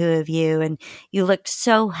to the 2 of you, and you looked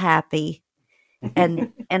so happy,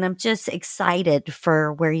 and I'm just excited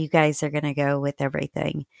for where you guys are going to go with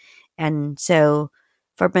everything. And so,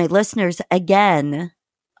 for my listeners, again.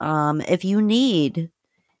 If you need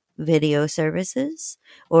video services,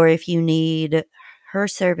 or if you need her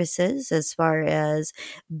services as far as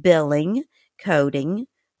billing, coding,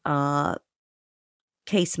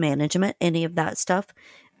 case management, any of that stuff,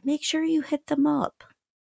 make sure you hit them up.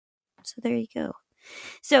 So there you go.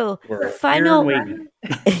 So We're final, here and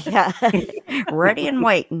yeah, ready and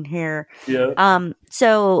waiting here. Yeah.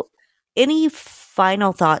 So any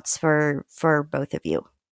final thoughts for both of you?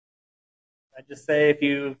 I just say if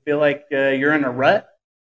you feel like you're in a rut,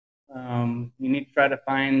 you need to try to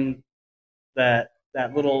find that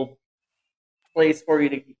little place for you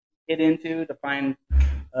to get into to find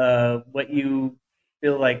what you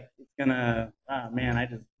feel like it's gonna. Ah, man, I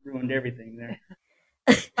just ruined everything there.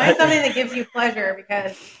 Find something that gives you pleasure,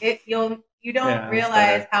 because you don't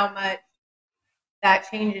realize how much that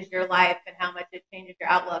changes your life and how much it changes your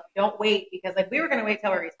outlook. Don't wait, because like we were going to wait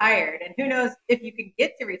till we're retired, and who knows if you can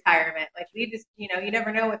get to retirement. Like we just, you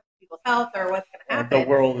never know with people's health or what's going to happen. The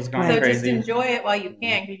world is going so crazy. Just enjoy it while you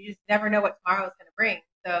can, because you just never know what tomorrow's going to bring.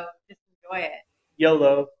 So just enjoy it.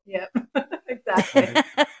 YOLO. Yep, exactly.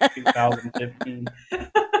 2015.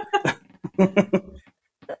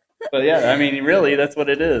 But yeah, I mean, really, that's what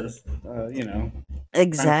it is.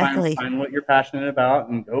 Exactly. Find what you're passionate about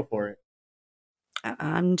and go for it.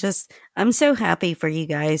 I'm so happy for you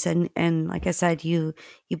guys, and like I said, you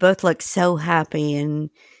both look so happy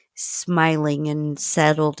and smiling and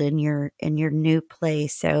settled in your new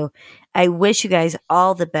place. So I wish you guys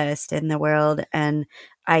all the best in the world, and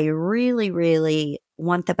I really, really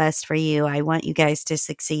want the best for you. I want you guys to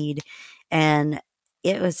succeed, and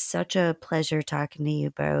it was such a pleasure talking to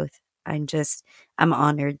you both. I'm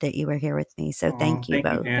honored that you were here with me. So thank you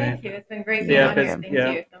both. Thank you. It's been great being on here. Thank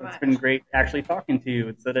you so much. It's been great actually talking to you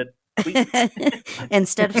instead of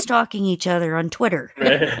stalking each other on Twitter.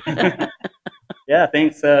 Yeah,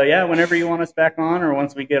 thanks. Whenever you want us back on, or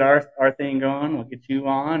once we get our thing going, we'll get you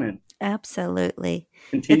on and absolutely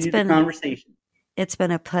continue the conversation. It's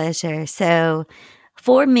been a pleasure. So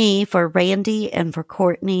for me, for Randy, and for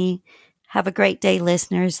Courtney, have a great day,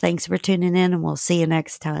 listeners. Thanks for tuning in, and we'll see you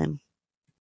next time.